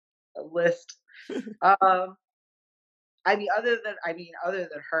a list. Other than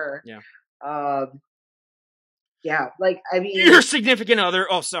her. Yeah. Yeah, like, Your significant other.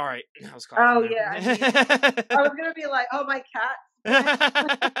 Oh, sorry. I was oh there. Yeah, I was gonna be like, oh, my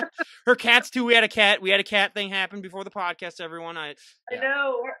cat. Her cats too. We had a cat thing happen before the podcast. Everyone, I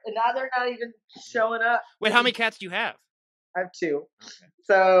know. And now they're not even showing up. Wait, how many cats do you have? I have 2. Okay.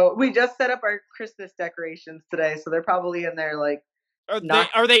 So we just set up our Christmas decorations today, so they're probably in there, like.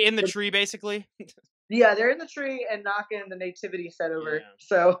 Are they in the tree, basically? Yeah, they're in the tree and knocking the nativity set over. Yeah.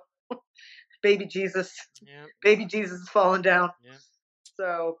 So, baby Jesus is falling down. Yeah.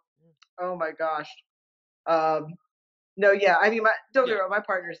 So, oh my gosh. No, yeah. Don't get me wrong, my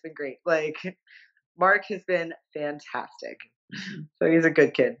partner's been great. Like, Mark has been fantastic. So he's a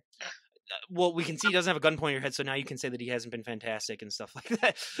good kid. Well, we can see he doesn't have a gun pointing your head, so now you can say that he hasn't been fantastic and stuff like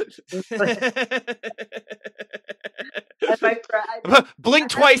that. Blink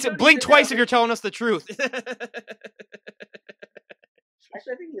twice if you're telling us the truth. Actually,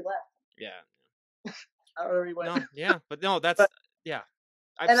 I think he left. Yeah. I don't know where he went. No, yeah, but no, yeah.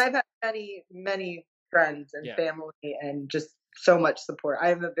 I've had many, many friends and family and just so much support.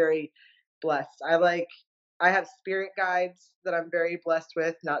 I am very blessed. I have spirit guides that I'm very blessed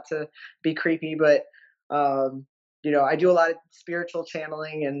with, not to be creepy, but I do a lot of spiritual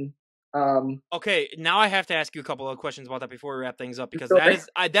channeling and Okay, now I have to ask you a couple of questions about that before we wrap things up because that sure. is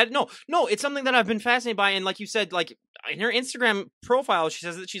no, it's something that I've been fascinated by, and like you said, like in her Instagram profile, she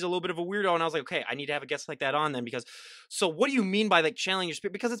says that she's a little bit of a weirdo, and I was like, okay, I need to have a guest like that on then because. So, what do you mean by like channeling your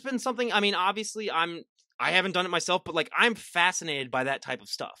spirit? Because it's been something. I mean, obviously, I haven't done it myself, but like I'm fascinated by that type of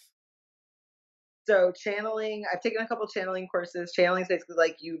stuff. So channeling, I've taken a couple channeling courses. Channeling is basically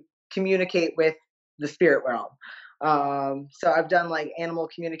like you communicate with the spirit realm. So I've done like animal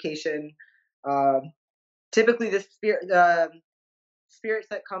communication. Um, Typically, the spirits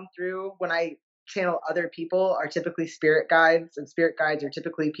that come through when I channel other people are typically spirit guides, and spirit guides are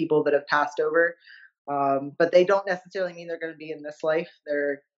typically people that have passed over. But they don't necessarily mean they're going to be in this life.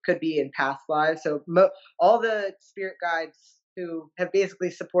 There could be in past lives. So all the spirit guides who have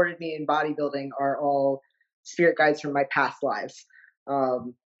basically supported me in bodybuilding are all spirit guides from my past lives.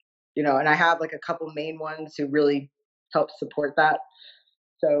 Um, and I have like a couple main ones who really help support that.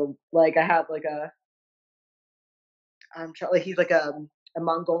 So like I have like like he's like a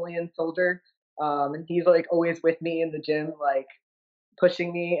Mongolian soldier, and he's like always with me in the gym, like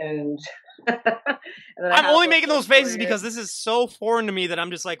pushing me, and and then I I'm have only like making a those faces Korean. because this is so foreign to me that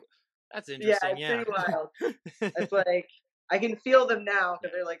I'm just like, that's Yeah, interesting. it's Yeah. pretty wild. It's like I can feel them now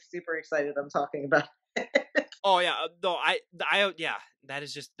because they're like super excited I'm talking about it. Oh yeah, no, yeah, that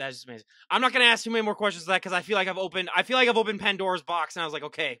is just amazing. I'm not gonna ask too many more questions to that because I feel like I've opened Pandora's box, and I was like,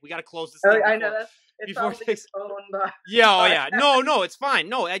 okay, we got to close this Oh, thing I know it's before probably its things. own Yeah, oh yeah, podcast. no, it's fine.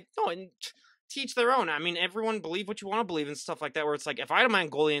 No, no, and teach their own. I mean, everyone believe what you want to believe and stuff like that. Where it's like, if I had a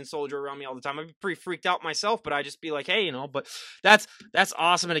Mongolian soldier around me all the time, I'd be pretty freaked out myself. But I just be like, hey, But that's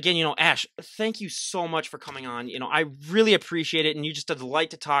awesome. And again, Ash, thank you so much for coming on. I really appreciate it, and you just a delight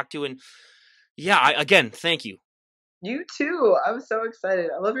to talk to. And yeah, again, thank you. You too. I'm so excited.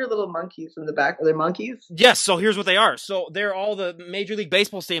 I love your little monkeys in the back. Are they monkeys? Yes, so here's what they are. So they're all the Major League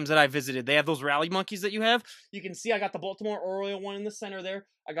Baseball stadiums that I visited. They have those rally monkeys that you have. You can see I got the Baltimore Oriole one in the center there.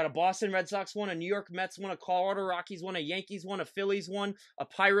 I got a Boston Red Sox one, a New York Mets one, a Colorado Rockies one, a Yankees one, a Phillies one, a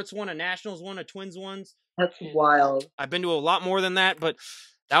Pirates one, a Nationals one, a Twins ones. That's And wild. I've been to a lot more than that, but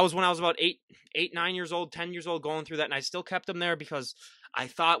that was when I was about 9 years old, 10 years old, going through that, and I still kept them there because I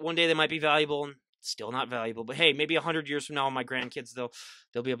thought one day they might be valuable, and still not valuable. But hey, maybe 100 years from now, my grandkids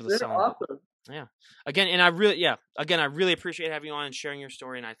they'll be able to They're sell them. But awesome. yeah. Again, and I really appreciate having you on and sharing your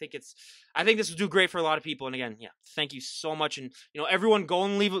story. And I think this will do great for a lot of people. And again, yeah, thank you so much. And everyone, go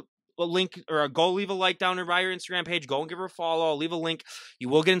and leave a link or go leave a like down there by your Instagram page. Go and give her a follow. I'll leave a link. You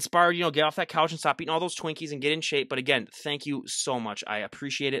will get inspired. Get off that couch and stop eating all those Twinkies and get in shape. But again, thank you so much. I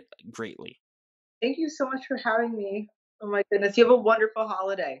appreciate it greatly. Thank you so much for having me. Oh my goodness. You have a wonderful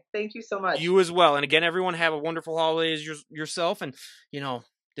holiday. Thank you so much. You as well. And again, everyone have a wonderful holidays yourself. And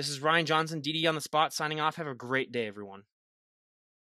this is Ryan Johnson, DD on the spot, signing off. Have a great day, everyone.